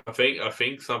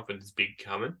think something's big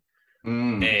coming.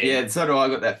 Yeah, so do I.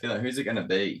 Got that feeling. Who's it going to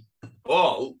be?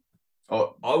 Oh,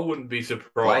 I wouldn't be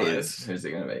surprised. Players. Who's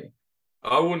it going to be?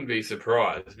 I wouldn't be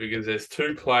surprised because there's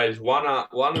 2 players. One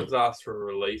has asked for a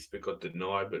release but got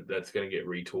denied, but that's going to get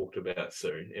re-talked about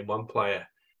soon. And one player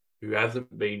who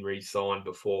hasn't been re-signed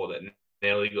before that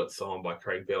nearly got signed by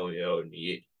Craig Bellamy earlier in the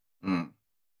year.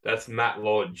 That's Matt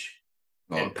Lodge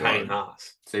and Payne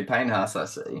Haas. See, Payne Haas, I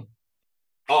see.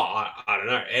 Oh, I don't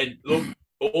know. And look,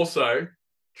 also,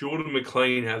 Jordan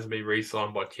McLean hasn't been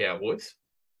re-signed by Cowboys,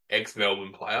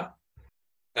 ex-Melbourne player.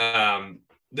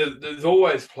 There's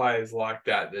always players like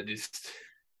that just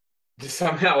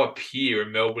somehow appear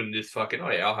in Melbourne. Just fucking,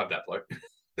 oh yeah, I'll have that bloke.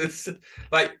 It's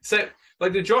like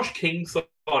the Josh King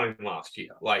signing last year.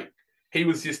 Like, he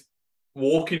was just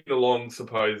walking along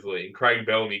supposedly, and Craig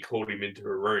Bellamy called him into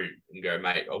a room and go,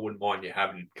 mate, I wouldn't mind you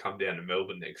having come down to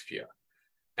Melbourne next year.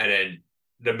 And then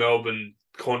the Melbourne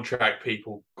contract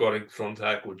people got in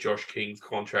contact with Josh King's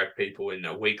contract people, and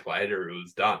a week later it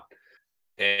was done.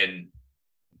 And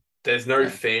there's no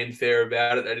fanfare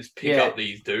about it. They just pick up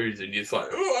these dudes and just like,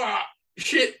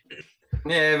 Shit.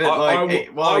 Yeah, but while he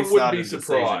wouldn't started be the season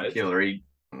surprised. killer,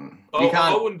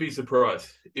 I wouldn't be surprised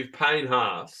if Payne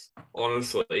Haas,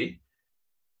 honestly,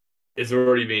 there's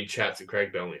already been chats at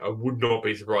Craig Bellamy. I would not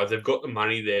be surprised. They've got the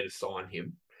money there to sign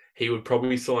him. He would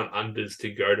probably sign unders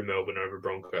to go to Melbourne over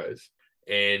Broncos.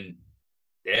 And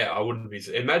yeah, I wouldn't be.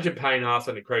 Imagine Payne Haas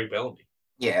under Craig Bellamy.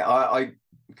 Yeah, I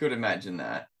could imagine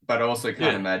that. But I also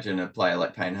can't imagine a player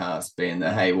like Payne Haas being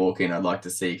the, hey, walk in, I'd like to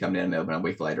see you come down to Melbourne, a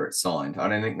week later it's signed. I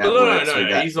don't think that works with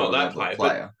that he's not that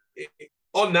player.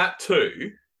 On that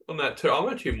too, I'm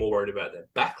actually more worried about their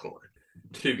backline,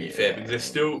 to be fair,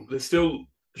 because they're still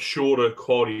shorter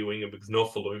quality winger because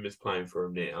Nofaluma is playing for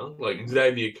him now. Like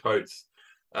Xavier Coates,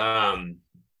 it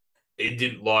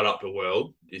didn't light up the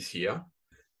world this year.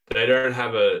 They don't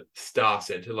have a star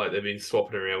centre. Like they've been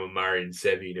swapping around with Murray and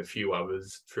Sevi and a few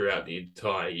others throughout the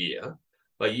entire year.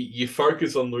 Like you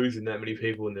focus on losing that many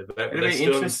people in their back. It'll be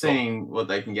interesting what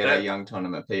they can get out of young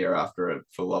Tonamapia after a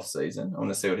full off season. I want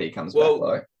to see what he comes back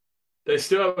like. They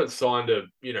still haven't signed they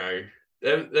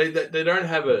don't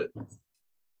have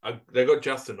they got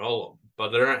Justin Olam, but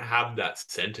they don't have that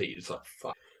centre. It's like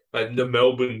fuck. Like the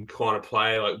Melbourne kind of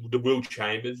player, like the Will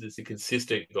Chambers is a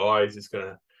consistent guy. He's just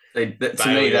gonna. To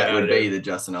me, that would be the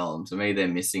Justin Olam. To me, they're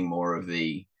missing more of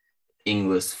the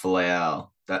Inglis, Folau,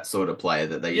 that sort of player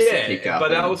that they used to pick up. But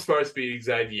that was supposed to be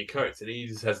Xavier Coates, and he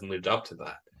just hasn't lived up to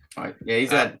that. Right. Yeah,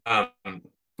 he's had,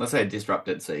 let's say, a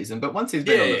disrupted season. But once he's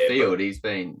been on the field, he's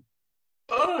been...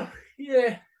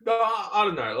 yeah. No, I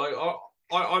don't know. Like,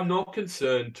 I'm not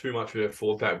concerned too much with their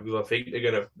forward pack because I think they're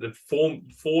going to... The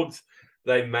forwards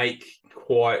they make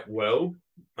quite well.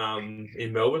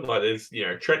 In Melbourne, like there's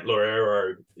Trent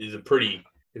Loiero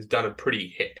has done a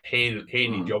pretty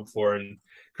handy job for him.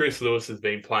 Chris Lewis has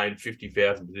been playing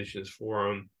 50,000 positions for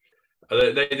him.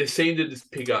 They seem to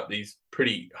just pick up these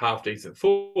pretty half decent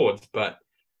forwards, but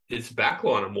it's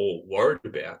backline I'm more worried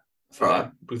about. Right.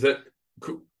 Because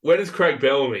when is Craig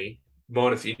Bellamy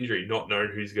minus injury not known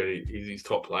who's his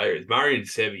top player is? Murray and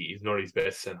Sevi is not his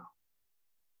best centre.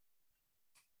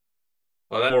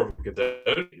 Well, that's more of a concern,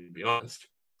 to be honest.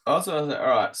 Also, all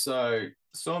right, so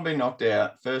Storm been knocked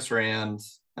out first round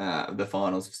of the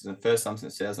finals for the first time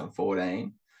since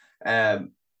 2014. I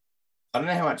don't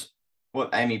know what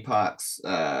Amy Park's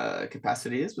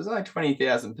capacity is. Was only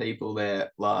 20,000 people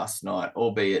there last night,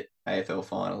 albeit AFL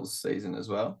finals season as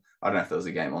well. I don't know if there was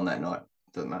a game on that night.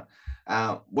 Doesn't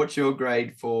matter. What's your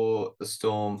grade for the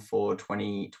Storm for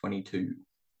 2022?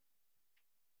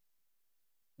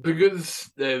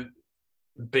 Because they've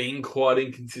been quite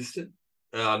inconsistent.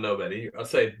 No, buddy. I'd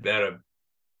say about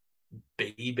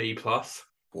a B plus.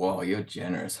 Whoa, you're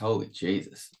generous. Holy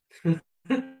Jesus.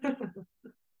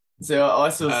 So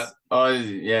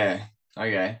yeah.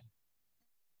 Okay.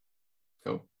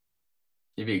 Cool.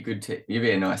 You'd be a good you'd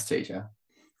be a nice teacher.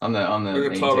 I'm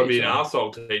We're told to be an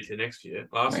arsehole teacher next year.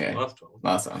 Last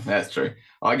time. That's true.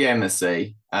 I gave him a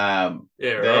C. Yeah,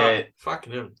 right.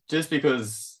 Fucking him. Just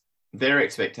because their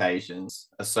expectations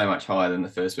are so much higher than the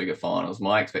first week of finals.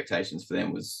 My expectations for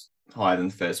them was higher than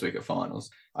the first week of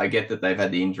finals. I get that they've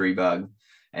had the injury bug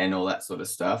and all that sort of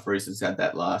stuff. Roosters had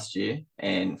that last year,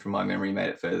 and from my memory, made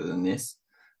it further than this.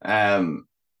 And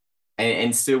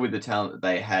still with the talent that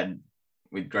they had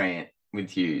with Grant, with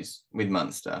Hughes, with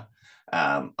Munster,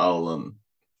 Olam,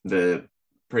 the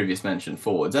previous mentioned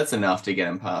forwards, that's enough to get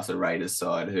them past a Raiders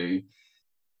side who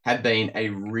had been a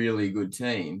really good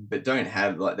team, but don't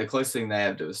have, like, the closest thing they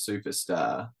have to a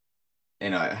superstar,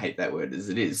 and I hate that word as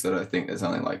it is, that I think there's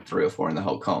only like 3 or 4 in the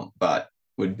whole comp, but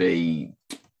would be,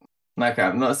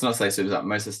 okay, let's not say superstar,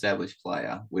 most established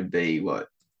player would be what,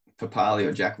 Papali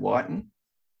or Jack Whiten.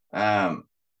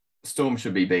 Storm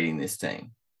should be beating this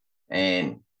team.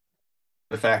 And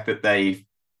the fact that they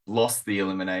lost the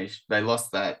elimination, they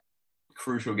lost that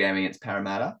crucial game against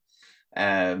Parramatta,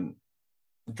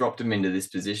 dropped them into this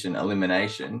position,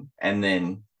 elimination, and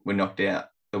then were knocked out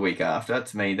the week after.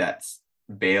 To me, that's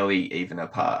barely even a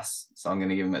pass. So I'm going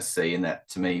to give them a C, and that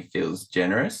to me feels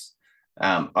generous.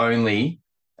 And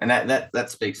that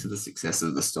speaks to the success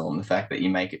of the Storm. The fact that you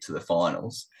make it to the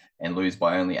finals and lose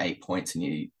by only 8 points and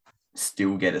you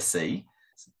still get a C.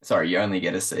 Sorry, you only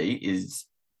get a C is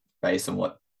based on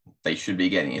what they should be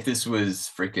getting. If this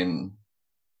was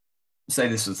say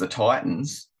this was the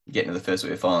Titans, getting to the first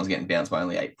week of finals, getting bounced by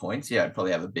only 8 points, yeah, I'd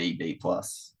probably have a B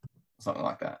plus, something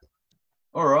like that.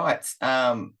 All right.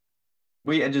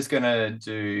 We are just going to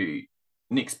do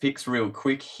Nick's picks real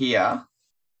quick here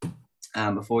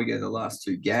before we go to the last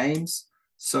 2 games.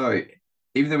 So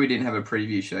even though we didn't have a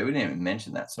preview show, we didn't even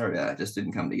mention that. Sorry about that. It just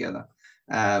didn't come together.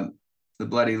 The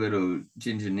bloody little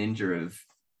ginger ninja of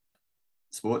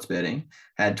sports betting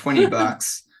had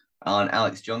 $20 on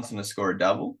Alex Johnson to score a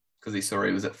double because he saw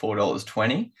he was at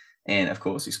 $4.20. And of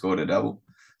course, he scored a double.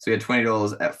 So he had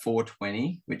 $20 at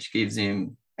 $4.20, which gives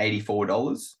him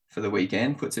 $84 for the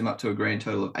weekend, puts him up to a grand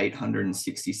total of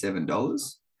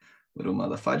 $867. Little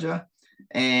mother fudger.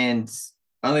 And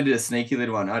I only did a sneaky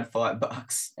little one. I had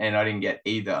 $5 and I didn't get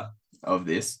either of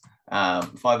this.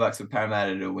 $5 for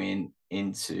Parramatta to win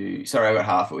into, sorry, I got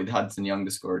half it with Hudson Young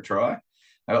to score a try.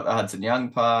 I got the Hudson Young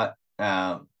part,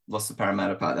 lost the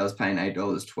Parramatta part. That was paying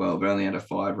 $8.12, but I only had a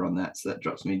 $5 on that. So that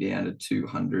drops me down to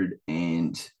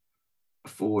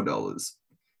 $204.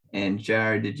 And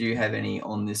Jared, did you have any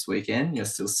on this weekend? You're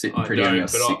still sitting pretty on your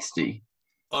 60.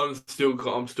 I'm still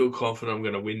confident I'm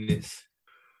going to win this.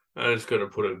 I just got to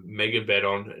put a mega bet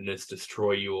on and just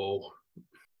destroy you all.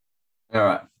 All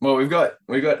right. Well, we've got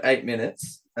 8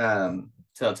 minutes till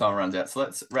the time runs out. So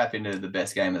let's wrap into the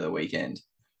best game of the weekend.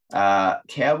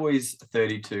 Cowboys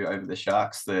 32 over the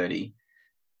Sharks 30.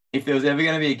 If there was ever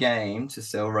going to be a game to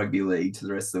sell rugby league to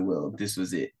the rest of the world, this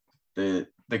was it. The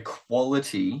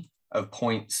quality of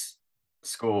points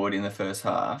scored in the first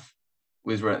half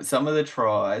was some of the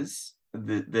tries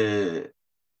were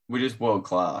just world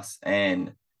class,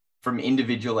 and from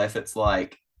individual efforts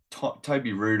like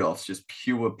Toby Rudolph's just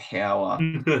pure power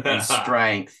and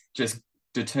strength, just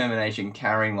determination,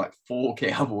 carrying like 4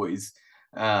 Cowboys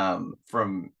from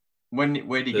where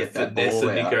did he get that ball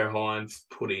out? Nico Hines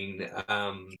putting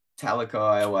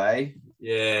Talakai away.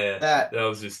 Yeah, that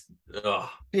was just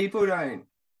people don't.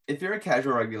 If you're a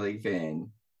casual rugby league fan,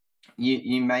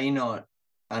 you may not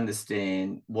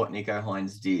understand what Nico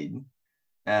Hines did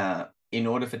in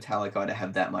order for Talakai to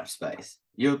have that much space.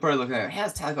 You're probably looking at, how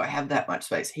does Talakai have that much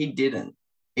space? He didn't.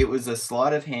 It was a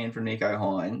sleight of hand from Nico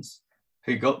Hines,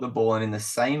 who got the ball and in the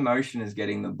same motion as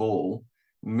getting the ball,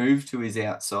 moved to his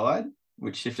outside,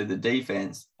 which shifted the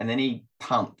defense, and then he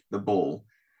pumped the ball.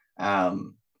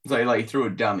 So he threw a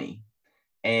dummy.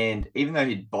 And even though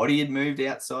his body had moved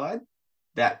outside,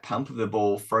 that pump of the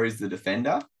ball froze the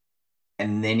defender,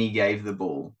 and then he gave the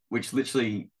ball, which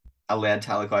literally allowed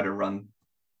Talakai to run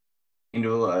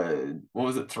into a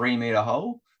 3-meter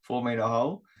hole, 4-meter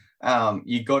hole.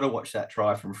 You got to watch that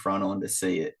try from front on to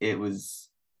see it. It was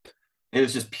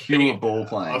just pure ball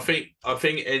playing. I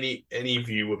think any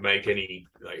view would make any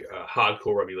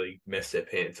hardcore rugby league mess their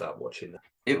pants up watching that.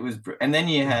 It was, and then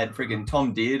you had freaking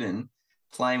Tom Dearden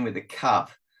playing with a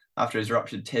cup after his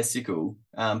ruptured testicle,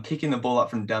 picking the ball up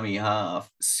from dummy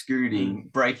half, scooting,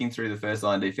 breaking through the first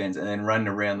line defense, and then running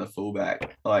around the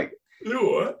fullback. You know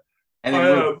what? And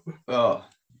then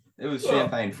it was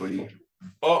champagne footy.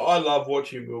 I love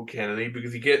watching Will Kennedy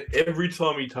because every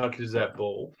time he touches that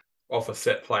ball off a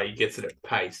set play, he gets it at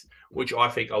pace, which I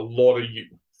think a lot of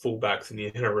fullbacks in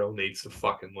the NRL needs to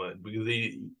fucking learn, because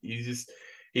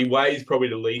he weighs probably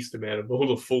the least amount of all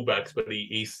the fullbacks, but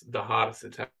he's the hardest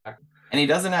attack. And he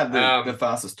doesn't have the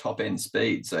fastest top end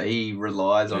speed, so he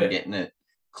relies on getting it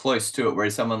close to it,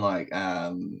 whereas someone like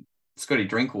Scotty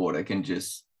Drinkwater can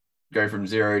just go from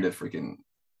 0 to freaking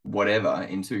whatever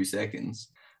in 2 seconds.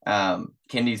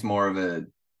 Kenny's more of a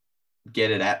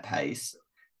get it at pace,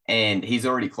 and he's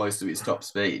already close to his top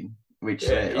speed, which,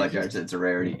 like Joe said, it's a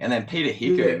rarity. And then Peter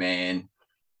Hiku, man,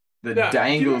 the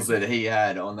dangles that he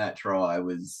had on that try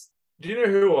was... Do you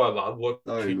know who I love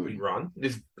watching run?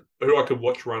 Who I could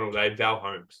watch run all day? Val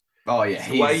Holmes. Oh, yeah.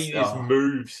 The way he just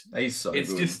moves. He's so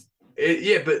good.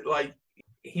 But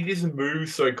he just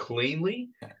moves so cleanly,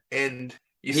 and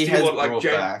he has brought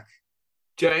back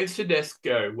James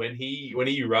Tedesco, when he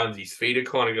runs, his feet are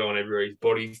kind of going everywhere. His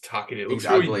body's tucking. It looks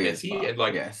really messy, and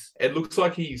it looks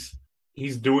like he's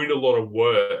doing a lot of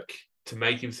work to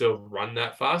make himself run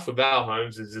that fast. But Val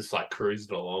Holmes is just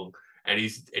cruising along, and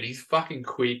he's fucking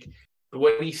quick. But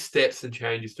when he steps and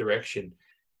changes direction,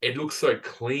 it looks so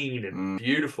clean and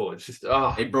beautiful. It's just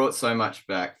It brought so much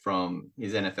back from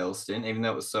his NFL stint, even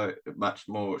though it was so much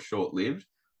more short-lived.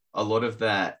 A lot of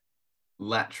that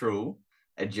lateral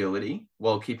agility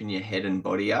while keeping your head and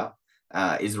body up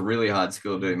is a really hard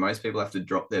skill to do. Most people have to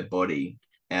drop their body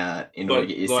in order to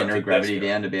get your center of gravity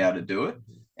down to be able to do it,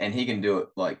 and he can do it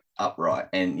upright.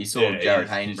 And you saw Jared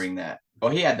Hayne bring that. Well,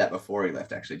 he had that before he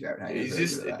left. Actually, Jared Hayne.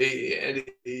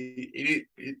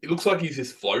 It looks like he's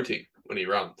just floating when he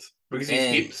runs, because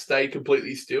his hips stay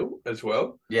completely still as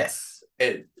well. Yes,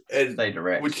 and stay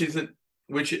direct,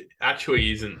 which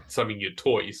actually isn't something you're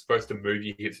taught. You're supposed to move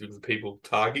your hips because people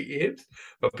target your hips.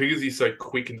 But because he's so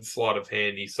quick and sleight of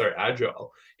hand, he's so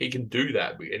agile, he can do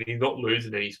that. And he's not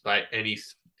losing any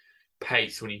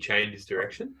pace when he changes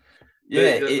direction.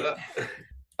 Yeah.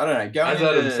 I don't know. As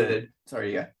Adam said,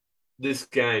 sorry, you go. This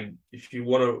game, if you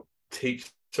want to teach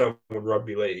someone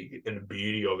rugby league and the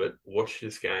beauty of it, watch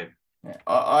this game. Yeah,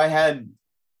 I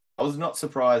was not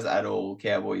surprised at all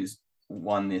Cowboys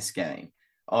won this game.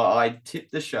 I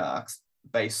tipped the Sharks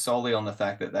based solely on the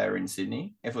fact that they were in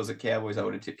Sydney. If it was at Cowboys, I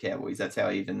would have tipped Cowboys. That's how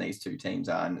even these two teams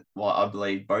are. And I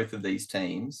believe both of these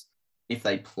teams, if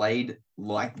they played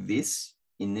like this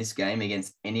in this game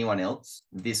against anyone else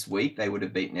this week, they would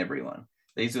have beaten everyone.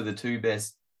 These are the two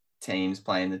best teams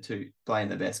playing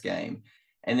the best game.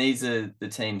 And these are the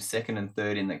teams second and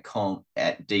third in the comp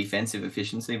at defensive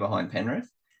efficiency behind Penrith.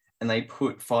 And they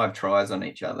put 5 tries on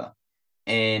each other.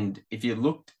 And if you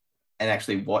looked and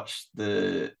actually watched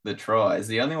the tries,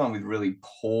 the only one with really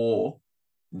poor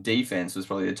defense was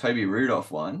probably the Toby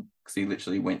Rudolph one, because he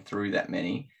literally went through that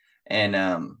many.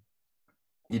 And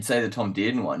you'd say the Tom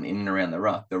Dearden one in and around the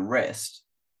ruck. The rest,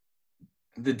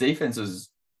 the defense was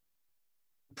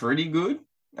pretty good.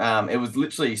 It was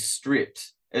literally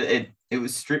stripped. It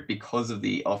was stripped because of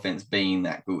the offense being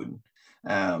that good,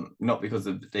 not because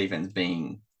of the defense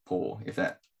being poor, if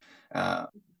that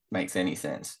makes any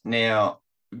sense. Now,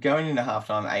 going into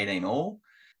halftime, 18 all,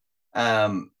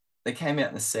 they came out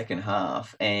in the second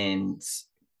half and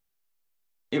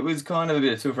it was kind of a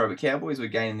bit of to and fro, but Cowboys were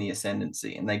gaining the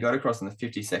ascendancy and they got across in the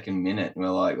 52nd minute and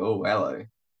we're like, oh, hello.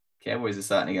 Cowboys are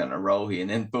starting to get on a roll here. And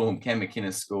then boom, Cam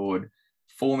McInnes scored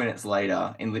 4 minutes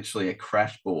later in literally a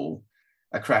crash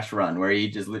run where he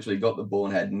just literally got the ball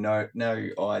and had no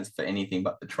eyes for anything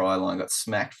but the try line, got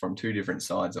smacked from 2 different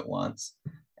sides at once.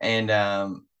 And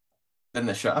then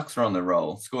the Sharks were on the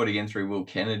roll, scored again through Will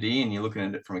Kennedy, and you're looking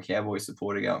at it from a Cowboys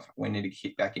supporter going, we need to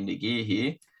kick back into gear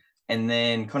here. And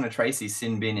then Connor Tracy's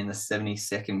sin bin in the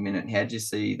 72nd minute. How'd you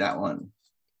see that one?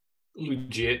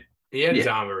 Legit. He had his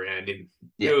arm around him.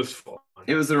 Yeah. It was fine.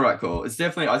 It was the right call. It's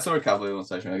definitely, I saw a couple of on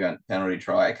social media going, penalty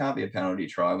try. It can't be a penalty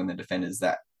try when the defender's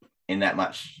in that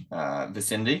much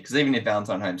vicinity, because even if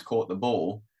Valentine Holmes caught the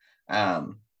ball,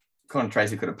 Connor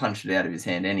Tracy could have punched it out of his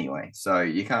hand anyway. So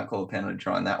you can't call a penalty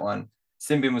try on that one.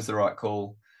 Simbin was the right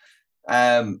call.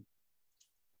 Holmes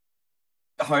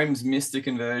missed a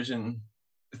conversion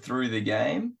through the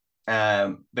game,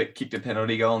 but kicked a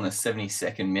penalty goal in the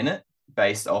 72nd minute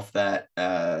based off that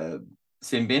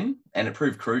Simbin, and it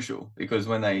proved crucial because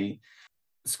when they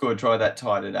scored a try, that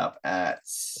tied it up that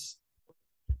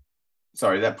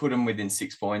put them within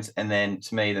 6 points. And then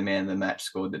to me, the man of the match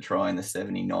scored the try in the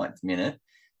 79th minute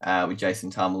with Jason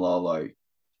Taumalolo.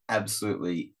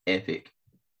 Absolutely epic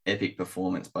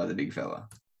performance by the big fella.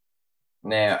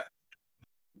 Now,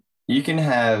 you can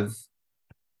have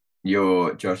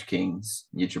your Josh Kings,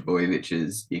 your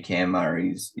Trebojeviches, your Cam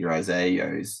Murrays, your Isaiah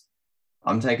Yos.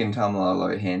 I'm taking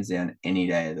Taumalolo hands down any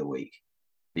day of the week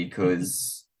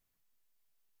because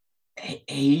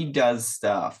he does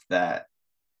stuff that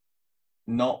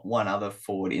not one other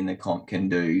forward in the comp can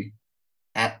do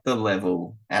at the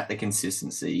level, at the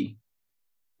consistency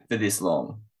for this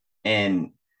long.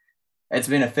 And it's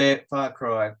been a far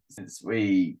cry since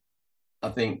I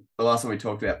think the last time we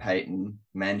talked about Peyton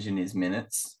managing his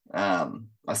minutes.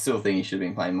 I still think he should have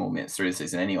been playing more minutes through the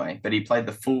season anyway, but he played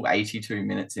the full 82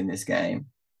 minutes in this game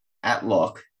at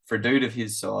lock for a dude of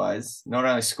his size. Not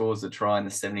only scores the try in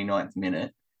the 79th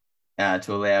minute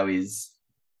to allow his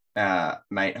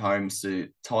mate Holmes to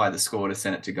tie the score to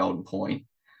send it to Golden Point.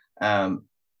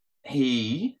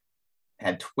 He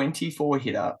had 24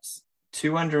 hit-ups,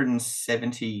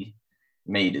 270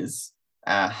 meters,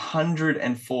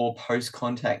 104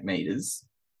 post-contact meters.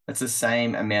 That's the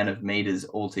same amount of meters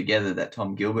altogether that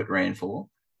Tom Gilbert ran for,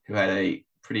 who had a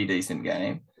pretty decent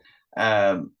game.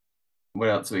 What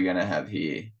else are we going to have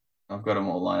here? I've got them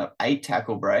all lined up. 8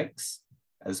 tackle breaks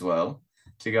as well,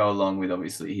 to go along with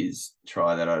obviously his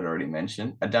try that I'd already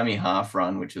mentioned. A dummy half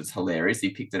run, which was hilarious. He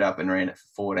picked it up and ran it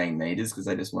for 14 meters because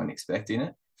they just weren't expecting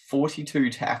it. 42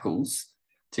 tackles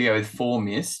to go with 4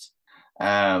 missed,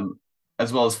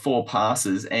 as well as 4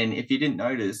 passes. And if you didn't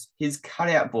notice, his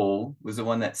cutout ball was the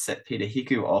one that set Peter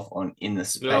Hiku off in the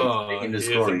space for him to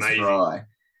score his try.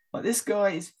 Like, this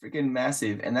guy is freaking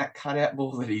massive, and that cutout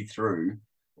ball that he threw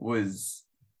was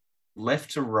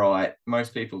left to right,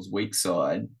 most people's weak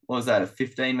side. What was that, a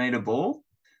 15-meter ball?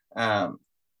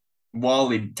 While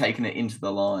he'd taken it into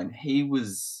the line.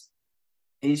 He's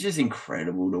just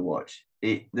incredible to watch.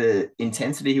 The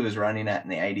intensity he was running at in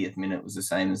the 80th minute was the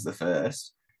same as the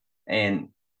first. And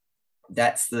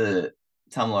that's the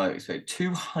Taumalolo expect,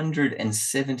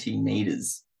 270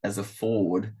 meters as a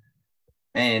forward.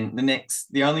 And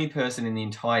the only person in the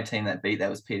entire team that beat that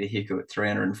was Peter Hiku at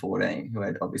 314, who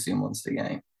had obviously a monster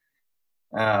game.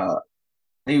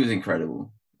 He was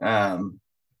incredible.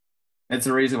 It's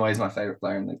the reason why he's my favorite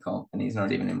player in the comp, and he's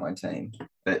not even in my team.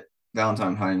 But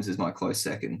Valentine Holmes is my close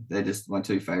second. They're just my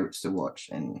 2 favorites to watch,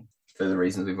 and for the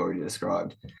reasons we've already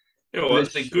described. You know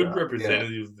what? They're good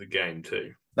representatives of the game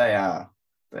too. They are.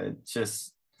 They're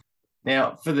just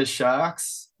now for the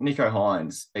Sharks. Nico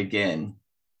Hines again.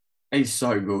 He's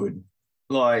so good.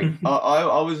 Like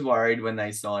I was worried when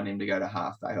they signed him to go to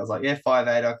halfback. I was like, yeah,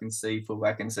 5'8", I can see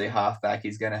fullback and see halfback.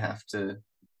 He's going to have to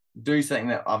do something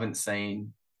that I haven't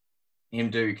seen him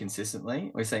do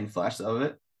consistently. We've seen flashes of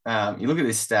it. You look at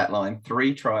this stat line: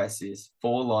 3 try assists,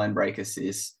 4 line break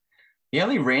assists. He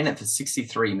only ran it for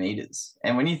 63 meters.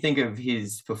 And when you think of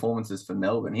his performances for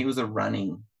Melbourne, he was a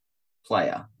running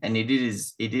player, and he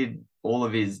did all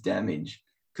of his damage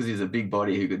because he's a big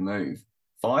body who could move.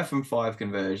 5 from 5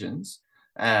 conversions,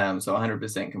 so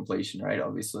 100% completion rate,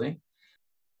 obviously.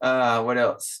 What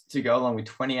else to go along with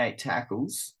 28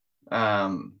 tackles,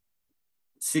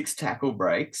 6 tackle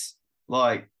breaks.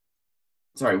 1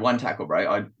 tackle break.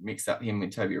 I mixed up him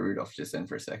with Toby Rudolph just then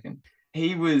for a second.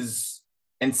 He was.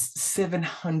 And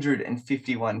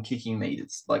 751 kicking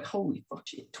meters. Like, holy fuck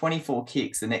shit. 24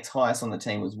 kicks. The next highest on the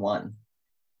team was 1.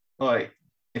 Like,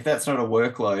 if that's not a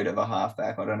workload of a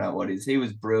halfback, I don't know what is. He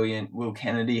was brilliant. Will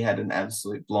Kennedy had an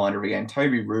absolute blinder of a game.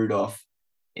 Toby Rudolph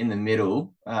in the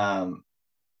middle. Man,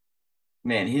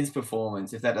 his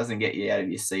performance, if that doesn't get you out of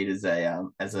your seat as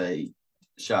a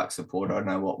Shark supporter, I don't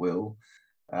know what will.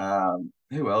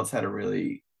 Who else had a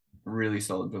really, really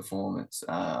solid performance?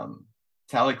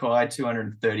 Talakai,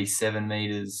 237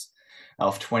 meters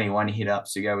off 21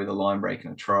 hit-ups to go with a line break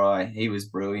and a try. He was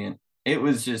brilliant. It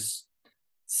was just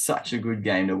such a good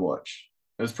game to watch.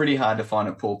 It was pretty hard to find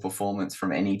a poor performance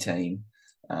from any team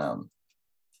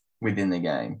within the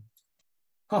game.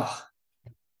 Oh,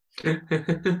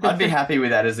 I'd be happy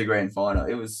with that as a grand final.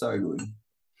 It was so good.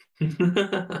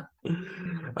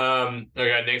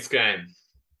 Okay, next game.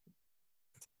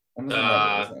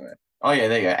 Oh, yeah,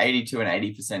 there you go. 82 and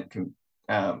 80%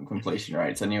 completion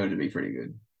rates. I knew it would be pretty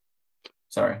good.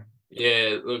 Sorry.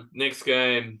 Yeah, look, next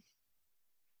game,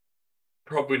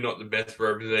 probably not the best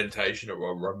representation of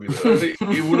rugby.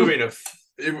 It would have been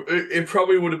it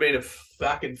probably would have been a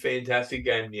fucking fantastic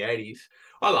game in the 80s.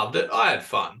 I loved it. I had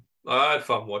fun.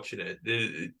 Watching it.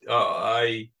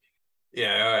 I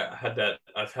had that.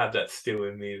 I've had that still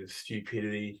in me, the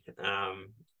stupidity in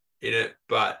it.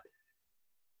 But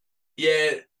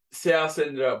yeah, South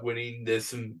ended up winning. There's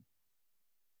some.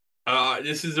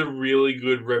 This is a really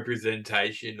good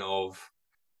representation of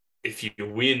if you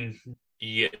win,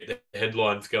 you get the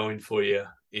headlines going for you.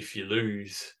 If you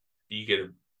lose, you get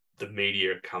the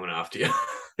media coming after you.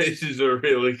 This is a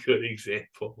really good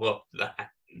example of that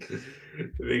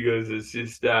because it's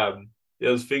just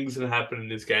there's things that happen in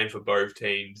this game for both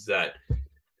teams that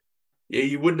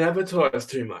you wouldn't advertise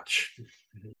too much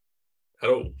at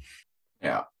all.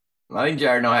 Yeah, I think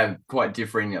Jared and I have quite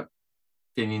differing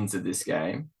opinions of this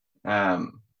game.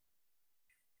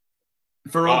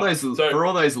 For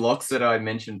all those locks that I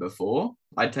mentioned before,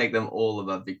 I'd take them all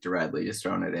above Victor Radley. Just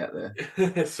throwing it out there.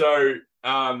 So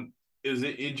it was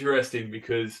interesting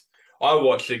because I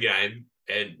watched the game,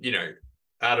 and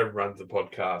Adam runs the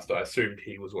podcast. I assumed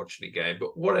he was watching the game,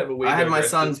 but whatever. I had my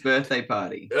son's birthday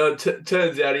party.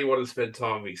 Turns out he wanted to spend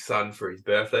time with his son for his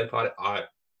birthday party. I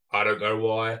don't know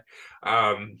why.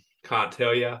 Can't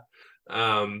tell you.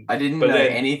 I didn't know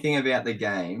anything about the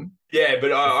game. Yeah,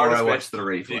 but I watched the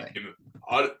replay.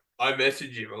 I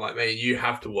messaged him. I'm like, man, you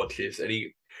have to watch this. And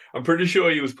I'm pretty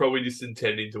sure he was probably just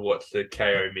intending to watch the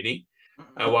KO mini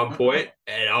at one point.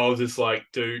 And I was just like,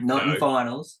 dude, not in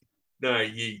finals. No,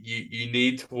 you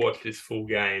need to watch this full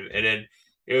game. And then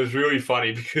it was really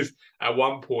funny because at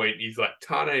one point he's like,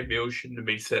 Tane Mills shouldn't have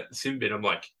been sin bin. I'm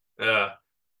like,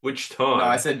 which time? No,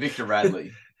 I said Victor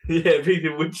Radley. Yeah,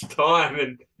 Victor, which time?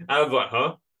 And I was like,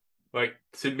 huh? Like,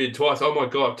 sin bin twice. Oh my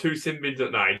God, 2 sin bins.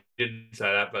 No, he didn't say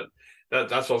that, but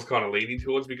that's what I was kind of leaning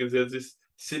towards because there's this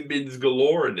sin bins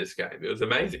galore in this game. It was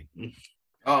amazing.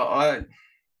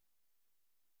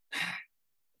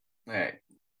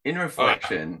 In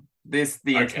reflection, the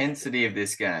intensity of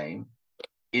this game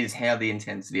is how the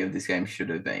intensity of this game should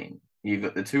have been. You've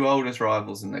got the 2 oldest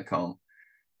rivals in the comp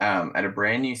at a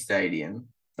brand new stadium.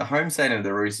 The home stadium of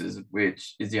the Roosters,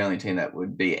 which is the only team that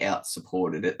would be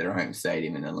out-supported at their home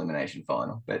stadium in an elimination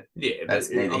final. But yeah,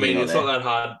 it's not that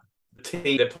hard. The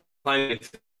team they're playing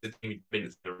the team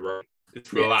minutes in a row.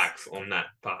 Just relax on that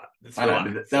part.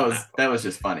 That was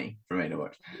just funny for me to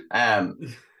watch.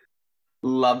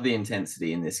 Love the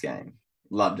intensity in this game.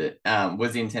 Loved it.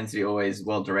 Was the intensity always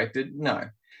well directed? No.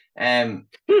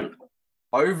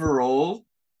 Overall,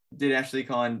 did Ashley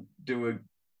Kine do a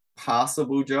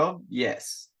passable job?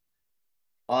 Yes.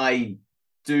 I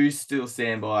do still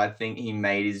stand by. I think he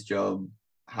made his job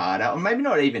harder, or maybe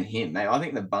not even him. I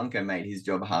think the bunker made his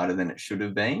job harder than it should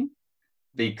have been.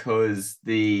 because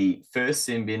the first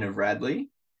sin bin of Radley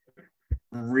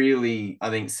really, I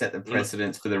think, set the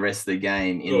precedence for the rest of the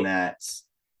game in that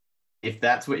if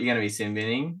that's what you're going to be sin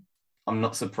binning, I'm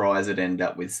not surprised it ended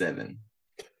up with 7.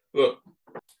 Look.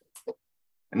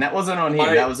 And that wasn't on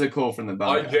him. That was a call from the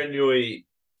bunker.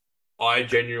 I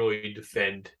genuinely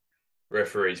defend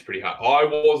referees pretty hard. I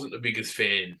wasn't the biggest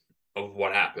fan of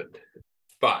what happened.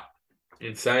 But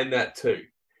in saying that too,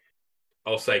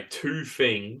 I'll say 2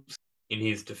 things in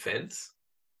his defense.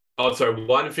 Oh, sorry,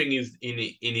 one thing is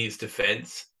in his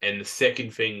defense, and the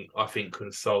second thing I think could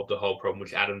have solved the whole problem,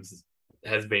 which Adams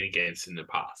has been against in the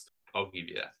past. I'll give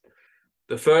you that.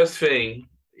 The first thing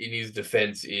in his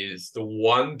defense is the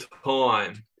one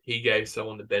time he gave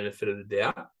someone the benefit of the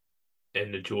doubt,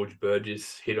 and the George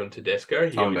Burgess hit on Tedesco.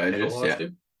 Tom Burgess, yeah.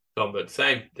 Him. Tom Burgess,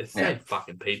 same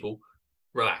fucking people.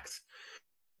 Relax.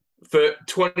 For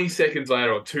 20 seconds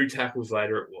later, or 2 tackles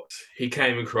later it was, he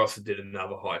came across and did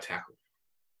another high tackle.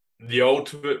 The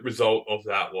ultimate result of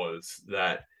that was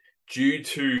that due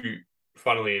to,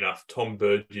 funnily enough, Tom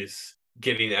Burgess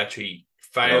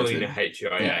failing the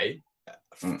HIA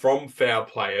from foul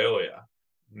play earlier,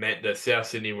 meant that South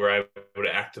Sydney were able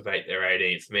to activate their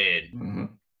 18th man. Mm-hmm.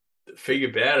 The thing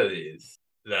about it is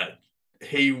that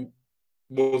he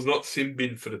was not sin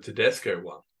bin for the Tedesco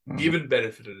one. Mm-hmm. Given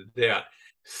benefit of the doubt,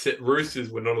 Roosters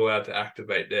were not allowed to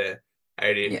activate their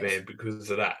 18th man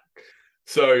because of that.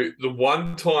 So the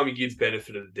one time he gives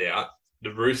benefit of the doubt,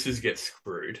 the Roosters get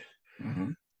screwed.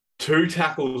 Mm-hmm. 2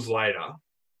 tackles later,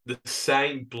 the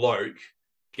same bloke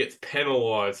gets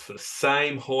penalised for the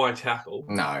same high tackle.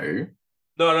 No.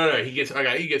 He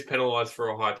gets penalised for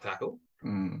a high tackle.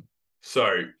 Mm.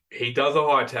 So he does a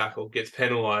high tackle, gets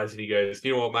penalised, and he goes,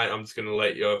 you know what, mate, I'm just going to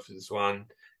let you off this one.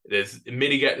 There's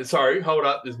mitigating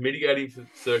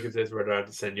circumstances where I have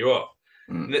to send you off.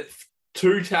 Mm. And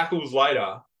 2 tackles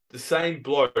later, the same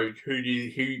bloke who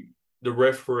the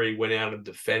referee went out and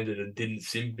defended and didn't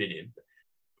sin bin him,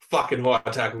 fucking high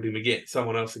tackled him again,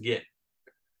 someone else again.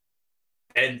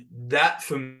 And that,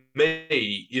 for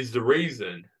me, is the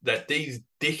reason that these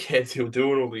dickheads who are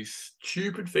doing all these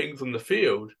stupid things on the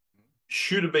field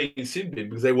should have been sin bin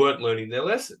because they weren't learning their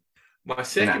lesson. My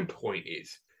second point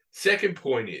is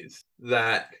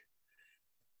that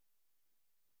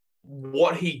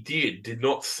what he did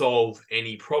not solve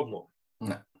any problem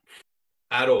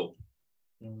at all.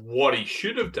 What he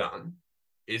should have done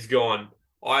is gone,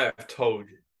 I have told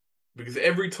you. Because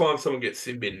every time someone gets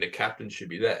sin bin, the captain should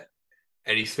be there.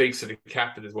 And he speaks to the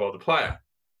captain as well, the player.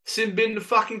 Sin bin the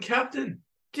fucking captain.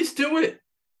 Just do it.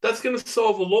 That's going to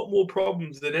solve a lot more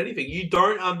problems than anything. You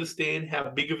don't understand how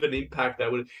big of an impact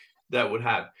that would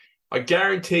have. I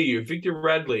guarantee you, Victor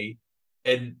Radley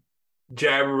and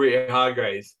Jared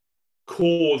Hargraves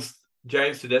caused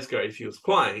James Tedesco, if he was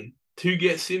playing, to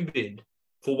get sin binned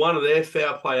for one of their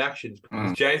foul play actions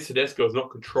because James Tedesco is not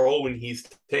controlling his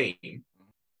team.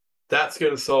 That's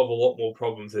going to solve a lot more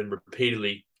problems than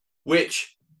repeatedly.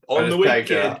 Which on the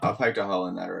weekend, I poked a hole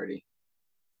in that already.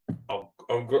 On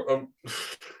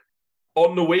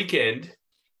the weekend,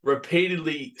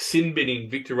 repeatedly sin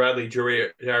binning Victor Radley,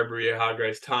 Jared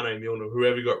Hargraves, Tano Milner,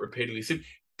 whoever got repeatedly sin,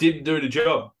 didn't do the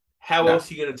job. How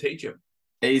else are you going to teach him?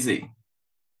 Easy.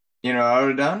 You know what I would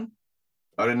have done?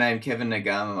 I would have named Kevin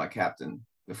Nagama my captain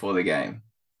before the game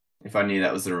if I knew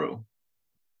that was the rule.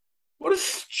 What a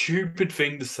stupid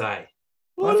thing to say.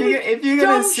 Well, if you're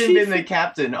going to sin bin the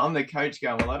captain, I'm the coach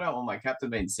going, well, I don't want my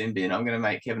captain being sin bin. I'm going to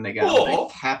make Kevin Nagama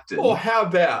the captain. Or how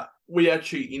about we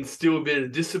actually instill a bit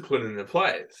of discipline in the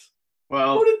players?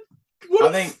 Well,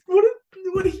 you're an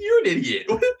idiot.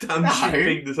 What a dumb shit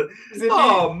thing to say.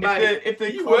 Mate, if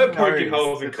you were poking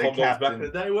holes in combos back in the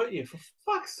day, weren't you? For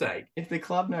fuck's sake. If the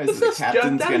club knows that the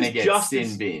captain's going to get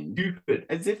sin binned, stupid.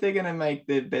 As if they're going to make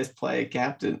their best player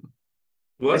captain.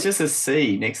 What? It's just a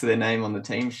C next to their name on the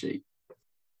team sheet.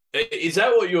 Is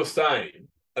that what you're saying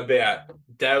about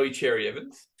Daly Cherry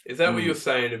Evans? Is that what you're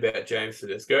saying about James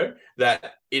Tedesco?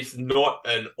 That it's not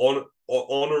an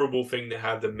honourable thing to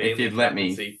have the Manly if you'd let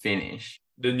me finish.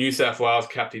 The New South Wales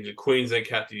captain, the Queensland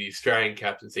captain, the Australian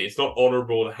captaincy. It's not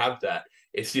honourable to have that.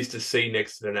 It's just a C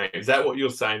next to the name. Is that what you're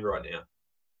saying right now?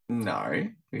 No,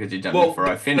 because you jumped before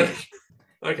I finish.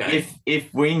 Okay.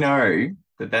 If we know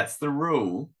that that's the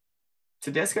rule,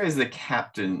 Tedesco is the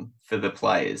captain for the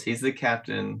players. He's the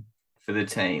captain for the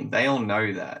team. They all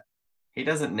know that. He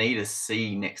doesn't need a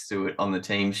C next to it on the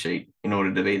team sheet in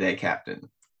order to be their captain.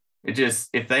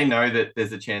 If they know that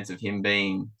there's a chance of him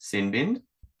being sin binned,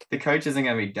 the coach isn't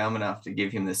going to be dumb enough to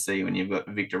give him the C when you've got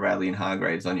Victor Radley and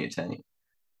Hargraves on your team.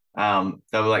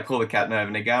 They'll call the captain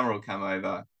over. Nagama will come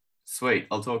over. sweet,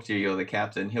 I'll talk to you. You're the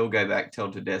captain. He'll go back,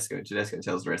 tell Tedesco. Tedesco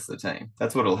tells the rest of the team.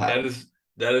 That's what'll happen.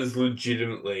 That is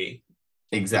legitimately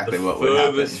exactly the what would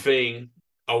happen. furthest thing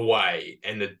away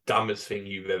and the dumbest thing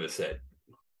you've ever said.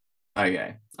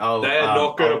 Okay. They are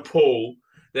not going to pull.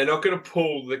 They're not going to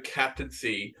pull the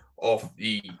captaincy of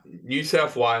the New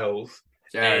South Wales.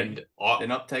 Jared, they're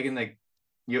not taking the.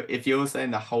 If you're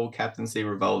saying the whole captaincy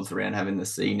revolves around having the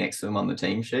C next to them on the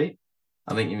team sheet,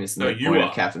 I think you're missing the point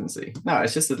of captaincy. No,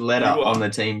 it's just a letter on the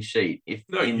team sheet. You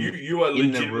are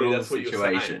legitimately, that's what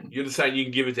you're saying. You're just saying you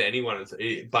can give it to anyone,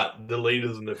 but the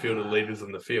leaders in the field are leaders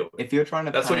in the field. If you're trying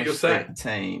to punish the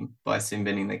team by sin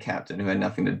binning the captain who had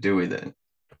nothing to do with it.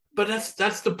 But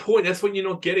that's the point. That's what you're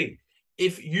not getting.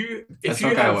 If you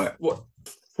have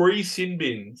three sin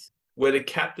bins where the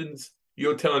captains,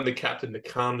 you're telling the captain to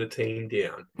calm the team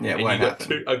down. Yeah, it won't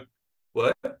happen.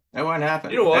 What? It won't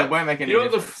happen. You know what? It won't make any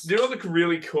difference. You know what the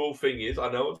really cool thing is?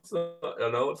 I know it's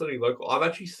only local. I've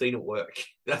actually seen it work.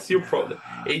 That's your problem.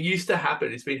 It used to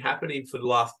happen. It's been happening for the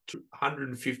last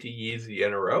 150 years of the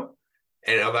NRL,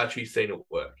 and I've actually seen it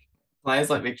work. Players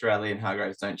like Victor Radley and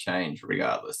Hargraves don't change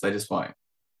regardless. They just won't.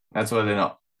 That's why they're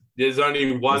not. There's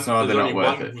only one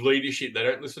leadership. They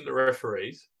don't listen to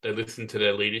referees. They listen to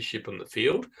their leadership on the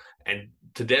field. And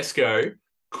Tedesco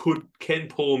can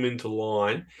pull them into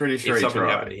line. Pretty sure if something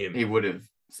happened to him. He would have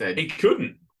said he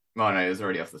couldn't. Oh no, he was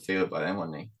already off the field by then,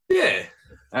 wasn't he? Yeah.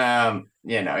 No,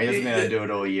 he hasn't been able to do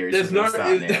it all year. There's no.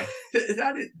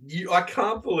 I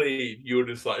can't believe you were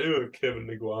just like, oh, Kevin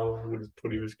Nguama would have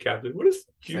put him as captain. What is?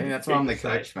 That's why I'm the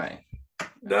coach, mate.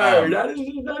 No,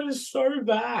 that is so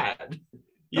bad.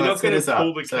 You're not going to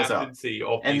pull the captaincy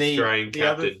off the Australian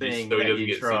captain.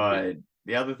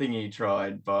 The other thing you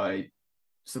tried by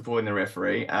supporting the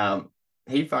referee,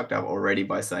 he fucked up already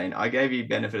by saying, I gave you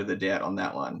benefit of the doubt on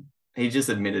that one. He just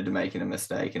admitted to making a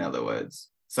mistake, in other words.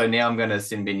 So now I'm going to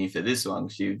sin bin you for this one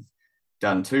because you've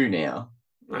done two now.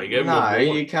 No,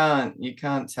 you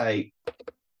can't take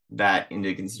that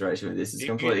into consideration. This is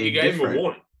completely different. You gave him a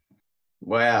warning.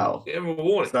 Wow. Gave him a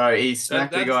warning. So he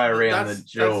smacked the guy around the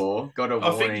jaw, got a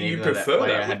warning, even though that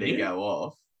player had to go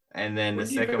off. And then the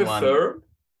second one.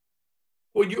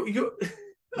 Well,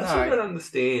 that's what I don't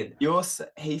understand.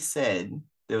 He said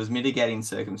there was mitigating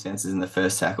circumstances in the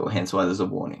first tackle, hence why there's a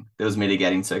warning. There was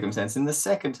mitigating circumstances in the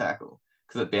second tackle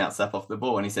because it bounced up off the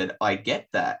ball. And he said, I get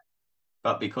that,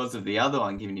 but because of the other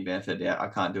one giving you benefit of doubt, I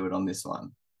can't do it on this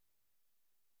one.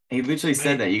 He literally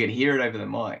said that. You could hear it over the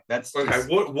mic. That's okay.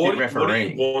 What do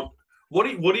you want? What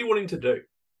are you wanting to do?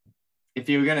 If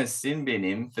you were going to sin bin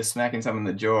him for smacking someone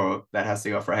in the jaw, that has to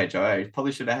go for HIA. It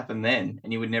probably should have happened then,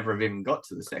 and you would never have even got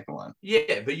to the second one.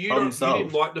 Yeah, but you don't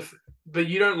like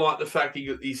the fact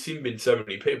he sin bin so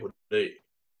many people, do you?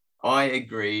 I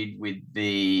agreed with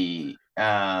the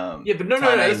yeah, but no,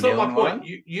 that's not my point.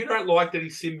 You don't like that he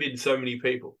sin bin so many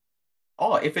people.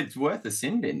 Oh, if it's worth a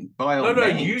sin bin, by all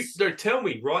means. Tell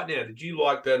me right now, did you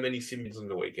like that many sin bins on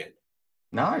the weekend?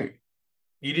 No.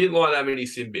 You didn't like that many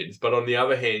sin bins, but on the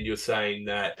other hand, you're saying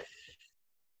that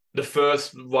the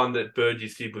first one that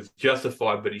Burgess did was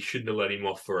justified, but he shouldn't have let him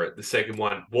off for it. The second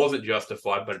one wasn't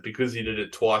justified, but because he did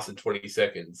it twice in 20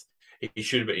 seconds, he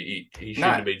shouldn't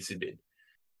have been sin bin.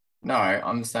 No,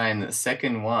 I'm saying the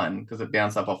second one, because it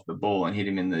bounced up off the ball and hit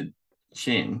him in the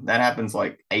chin, that happens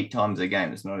like 8 times a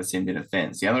game. It's not a sin bin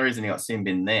offense. The only reason he got sin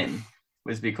bin then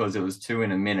was because it was 2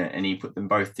 in a minute and he put them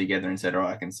both together and said, all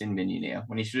right, I can sin bin you now,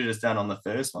 when he should have just done on the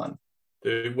first one.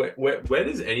 Dude, where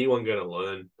is anyone going to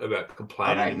learn about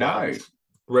complaining? I don't know.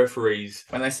 Referees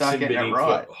when they start getting it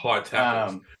right. High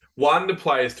tackles. One, the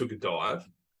players took a dive.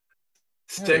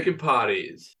 Second part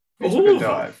is all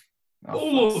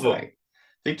of them.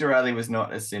 Victor Radley was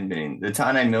not a sin bin. The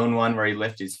Tane Milne one where he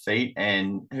left his feet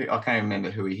and I can't remember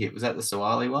who he hit. Was that the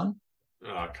Sawali one? Oh,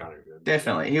 I can't remember.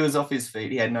 Definitely. He was off his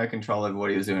feet. He had no control over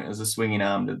what he was doing. It was a swinging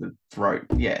arm to the throat.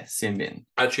 Yeah, sin bin.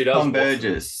 Actually, Tom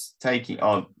Burgess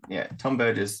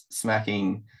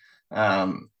smacking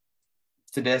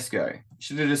Tedesco.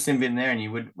 Should have just sin bin there and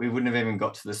we wouldn't have even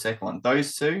got to the second one.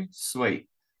 Those two, sweet.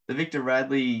 The Victor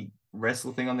Radley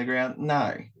wrestle thing on the ground,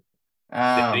 no.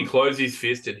 Did he close his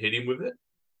fist and hit him with it?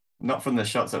 Not from the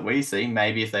shots that we see.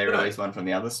 Maybe if they release one from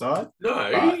the other side.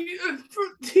 No,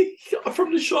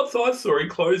 from the shots I saw, he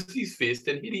closed his fist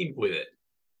and hit him with it.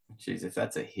 Jeez, if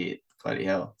that's a hit, bloody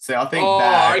hell. So I think.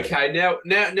 Okay.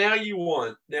 Now you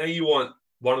want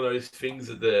one of those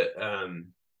things at the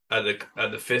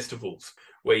festivals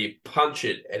where you punch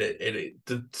it and it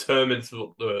determines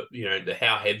the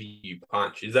how heavy you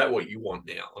punch. Is that what you want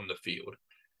now on the field?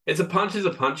 It's a punch is a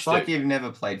punch. It's like you've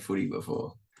never played footy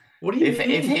before. What do you If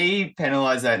mean? he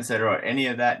penalised that and said, right, any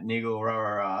of that niggle,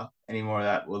 any more of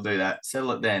that, we'll do that.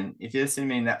 Settle it then. If you're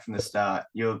sending that from the start,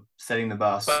 you're setting the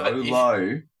bar so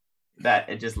low that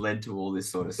it just led to all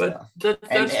this sort of stuff.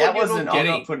 And that wasn't, I'm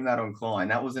not putting that on Klein.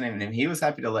 That wasn't even him. He was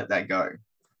happy to let that go.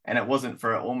 And it wasn't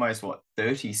for almost,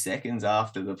 30 seconds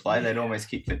after the play. They'd almost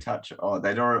kicked the touch. Oh,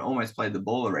 they'd almost played the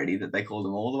ball already that they called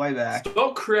them all the way back.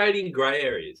 Stop creating grey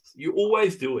areas. You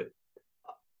always do it.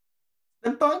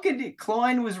 The bunker,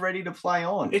 Klein was ready to play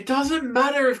on. It doesn't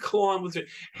matter if Klein was...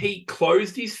 He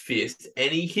closed his fist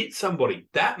and he hit somebody.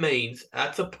 That means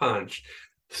that's a punch.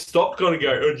 Stop going to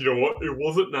go, oh, you know what? It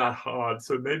wasn't that hard,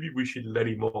 so maybe we should let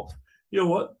him off. You know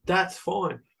what? That's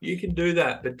fine. You can do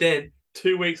that. But then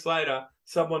 2 weeks later,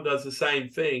 someone does the same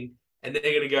thing and they're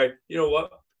going to go, you know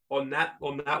what? On that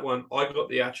one, I got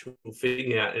the actual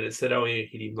thing out and it said I only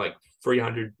hit him like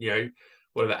 300,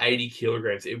 80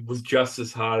 kilograms. It was just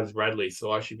as hard as Radley,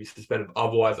 so I should be suspended.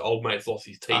 Otherwise, old mate's lost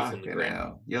his teeth on the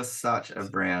ground. You're such a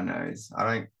brown nose.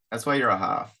 That's why you're a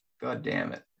half. God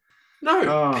damn it.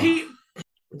 No,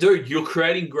 dude, you're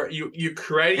creating you're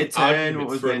creating it turned what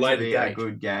was for meant a to be later a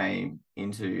good game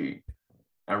into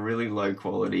a really low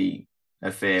quality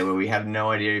affair where we have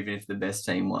no idea even if the best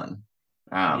team won.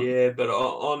 Yeah, but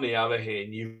on the other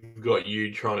hand, you've got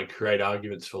you trying to create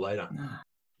arguments for later.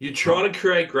 You're trying to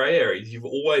create grey areas. You've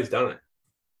always done it.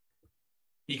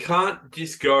 You can't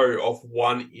just go off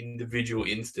one individual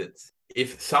instance.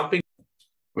 If something...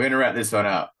 We're going to wrap this one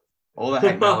up. All the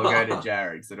hate mail will go to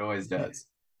Jared, because it always does.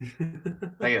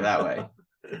 Take it that way.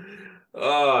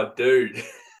 Oh, dude.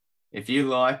 If you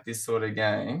like this sort of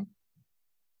game,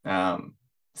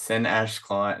 send Ash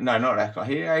Klein... No, not Ash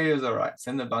Klein. He was all right.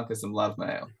 Send the bunker some love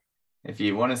mail. If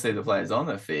you want to see the players on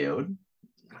the field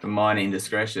for minor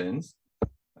indiscretions...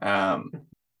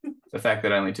 the fact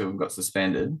that only 2 of them got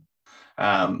suspended.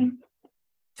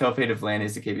 Tell Peter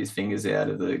V'landys to keep his fingers out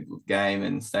of the game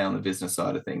and stay on the business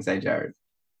side of things. Hey, Jared.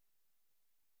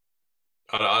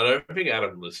 I don't think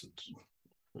Adam listens.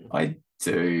 I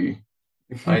do.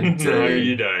 No,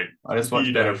 you don't. I just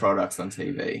watch better products on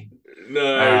TV.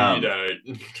 No, you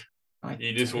don't.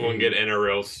 You just won't get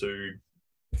NRL sued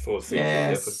for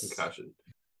concussion.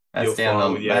 That's down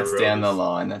the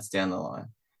line. That's down the line.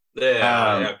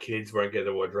 Yeah, our kids won't get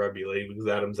to watch rugby league because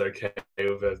Adam's okay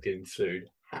with us getting sued.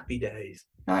 Happy days.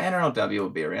 No, NRLW will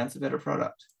be around. It's a better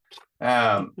product.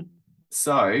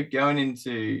 So going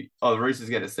into the Roosters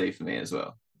get a C for me as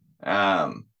well.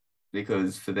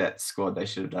 Because for that squad they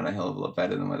should have done a hell of a lot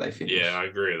better than where they finished. Yeah, I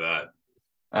agree with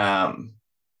that.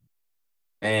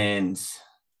 And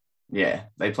yeah,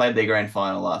 they played their grand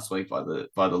final last week by the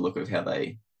look of how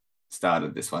they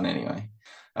started this one anyway.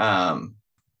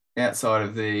 Outside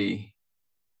of they're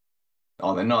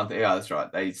not. Yeah, that's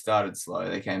right. They started slow.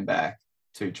 They came back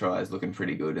 2 tries, looking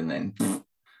pretty good, and then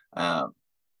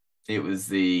it was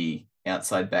the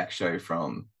outside back show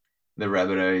from the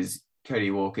Rabbitohs.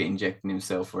 Cody Walker injecting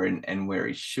himself where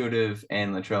he should have,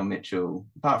 and Latrell Mitchell,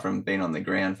 apart from being on the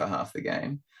ground for half the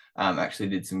game, actually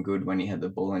did some good when he had the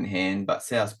ball in hand. But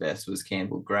South's best was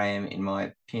Campbell Graham, in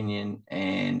my opinion,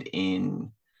 and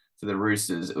for the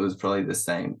Roosters, it was probably the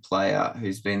same player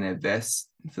who's been their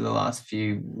best for the last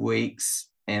few weeks,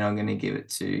 and I'm going to give it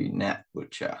to Nat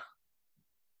Butcher.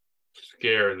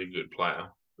 Scarily good player.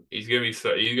 He's going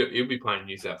to be he'll be playing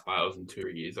New South Wales in 2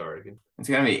 years, I reckon. It's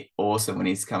going to be awesome when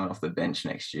he's coming off the bench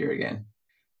next year again.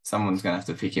 Someone's going to have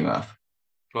to pick him up.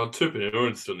 Well,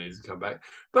 Tupouniua still needs to come back.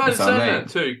 But saying that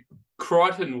too,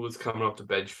 Crichton was coming off the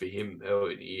bench for him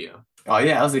early in the year. Oh,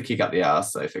 yeah, that was a kick up the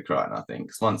arse, though, for Crichton, I think.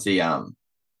 Because once he...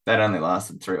 that only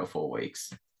lasted 3 or 4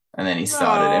 weeks. And then he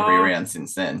started every round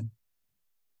since then.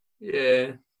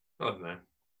 Yeah. I don't know.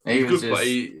 He was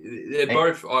just...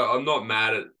 both... I'm not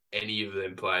mad at any of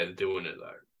them players doing it,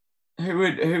 though. Who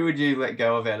would you let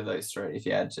go of out of those 3 if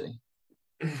you had to?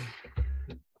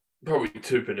 Probably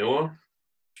Tupouniua.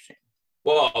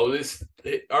 Well,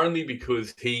 only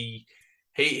because he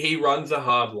runs a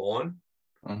hard line,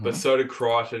 but so do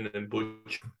Crichton and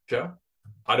Butcher.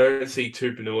 I don't see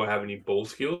Tupouniua have any ball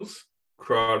skills.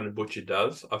 Crichton and Butcher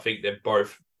does. I think they're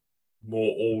both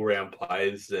more all-round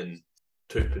players than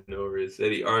Tupouniua is. They're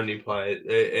the only player,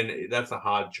 and that's a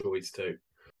hard choice too.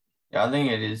 Yeah, I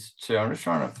think it is too. I'm just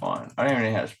trying to find. I don't even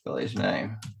know how to spell his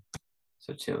name.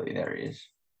 So Tilly, there he is.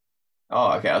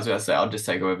 Oh, okay. I was going to say I'll just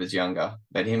take whoever's younger,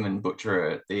 but him and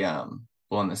Butcher are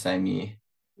born the same year.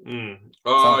 I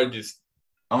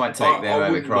might take them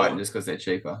over Crichton just because they're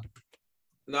cheaper.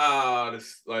 Nah,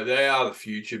 they are the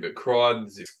future, but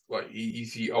Crichton's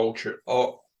he's the ultra.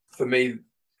 Oh, for me,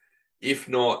 if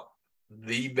not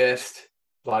the best,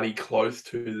 bloody close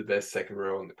to the best second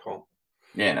row in the comp.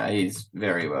 Yeah, no, he's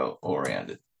very well all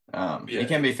rounded. He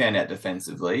can be found out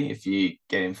defensively if you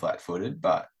get him flat-footed,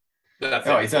 but That's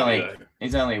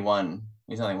he's only 1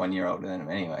 year older than him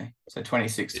anyway. So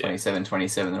 26, 27,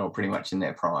 27, they're all pretty much in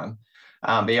their prime.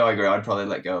 But yeah, I agree. I'd probably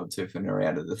let go of Tupouniua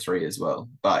out of the 3 as well.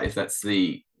 But if that's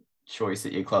the choice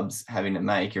that your club's having to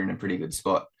make, you're in a pretty good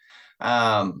spot.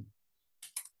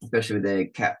 Especially with their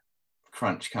cap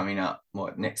crunch coming up,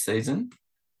 next season?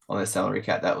 Or their salary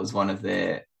cap, that was one of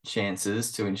their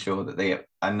chances to ensure that they get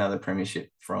another premiership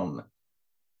from,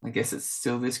 I guess it's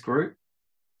still this group.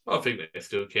 I think they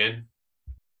still can.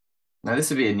 No, this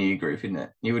would be a new group, isn't it?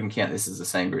 You wouldn't count this as the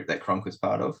same group that Cronk was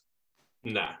part of?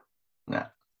 No.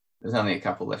 There's only a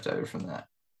couple left over from that.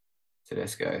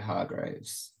 Tedesco,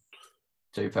 Hargraves,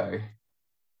 Tupou.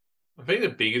 I think the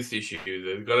biggest issue is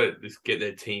they've got to just get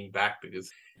their team back,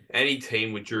 because any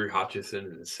team with Drew Hutchison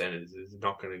in the centres is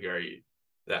not going to go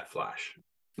that flash.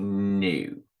 No.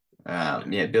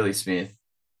 Billy Smith,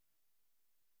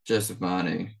 Joseph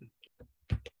Manu,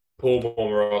 Paul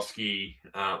Momorowski,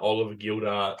 Oliver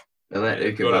Gildart. They let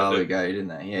Ukavalu go, didn't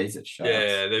they? Yeah, he's at Sharks.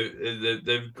 Yeah,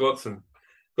 they've got some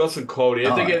quality.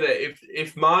 I think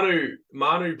if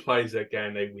Manu plays that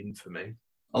game, they win for me.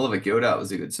 Oliver Gildart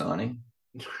was a good signing.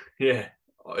 Yeah.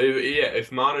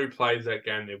 If Manu plays that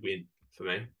game, they win for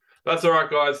me. That's all right,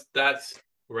 guys. That's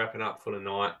wrapping up for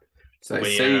tonight. So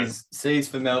C's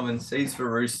for Melbourne, C's for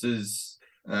Roosters.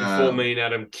 Before me and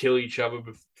Adam kill each other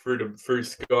through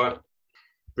Skype,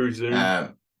 through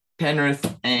Zoom.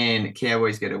 Penrith and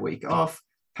Cowboys get a week off.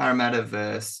 Parramatta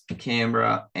versus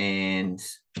Canberra and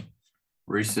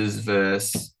Roosters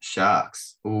versus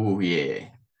Sharks. Oh, yeah.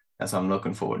 That's what I'm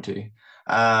looking forward to.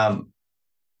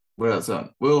 What else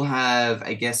on? We'll have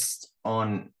a guest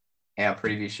on our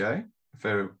preview show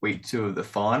for week 2 of the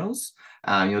finals.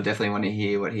 You'll definitely want to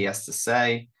hear what he has to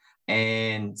say.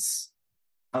 And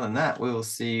other than that, we'll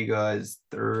see you guys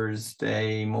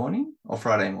Thursday morning or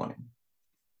Friday morning.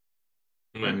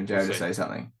 I'm Jared to say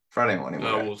something. Friday morning.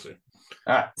 We'll see.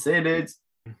 All right. See you, dudes.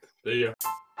 See ya.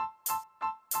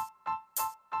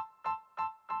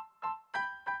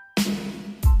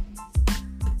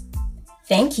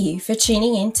 Thank you for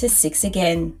tuning in to 6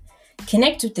 Again.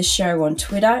 Connect with the show on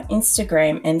Twitter,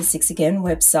 Instagram, and the 6 Again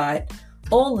website.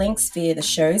 All links via the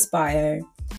show's bio.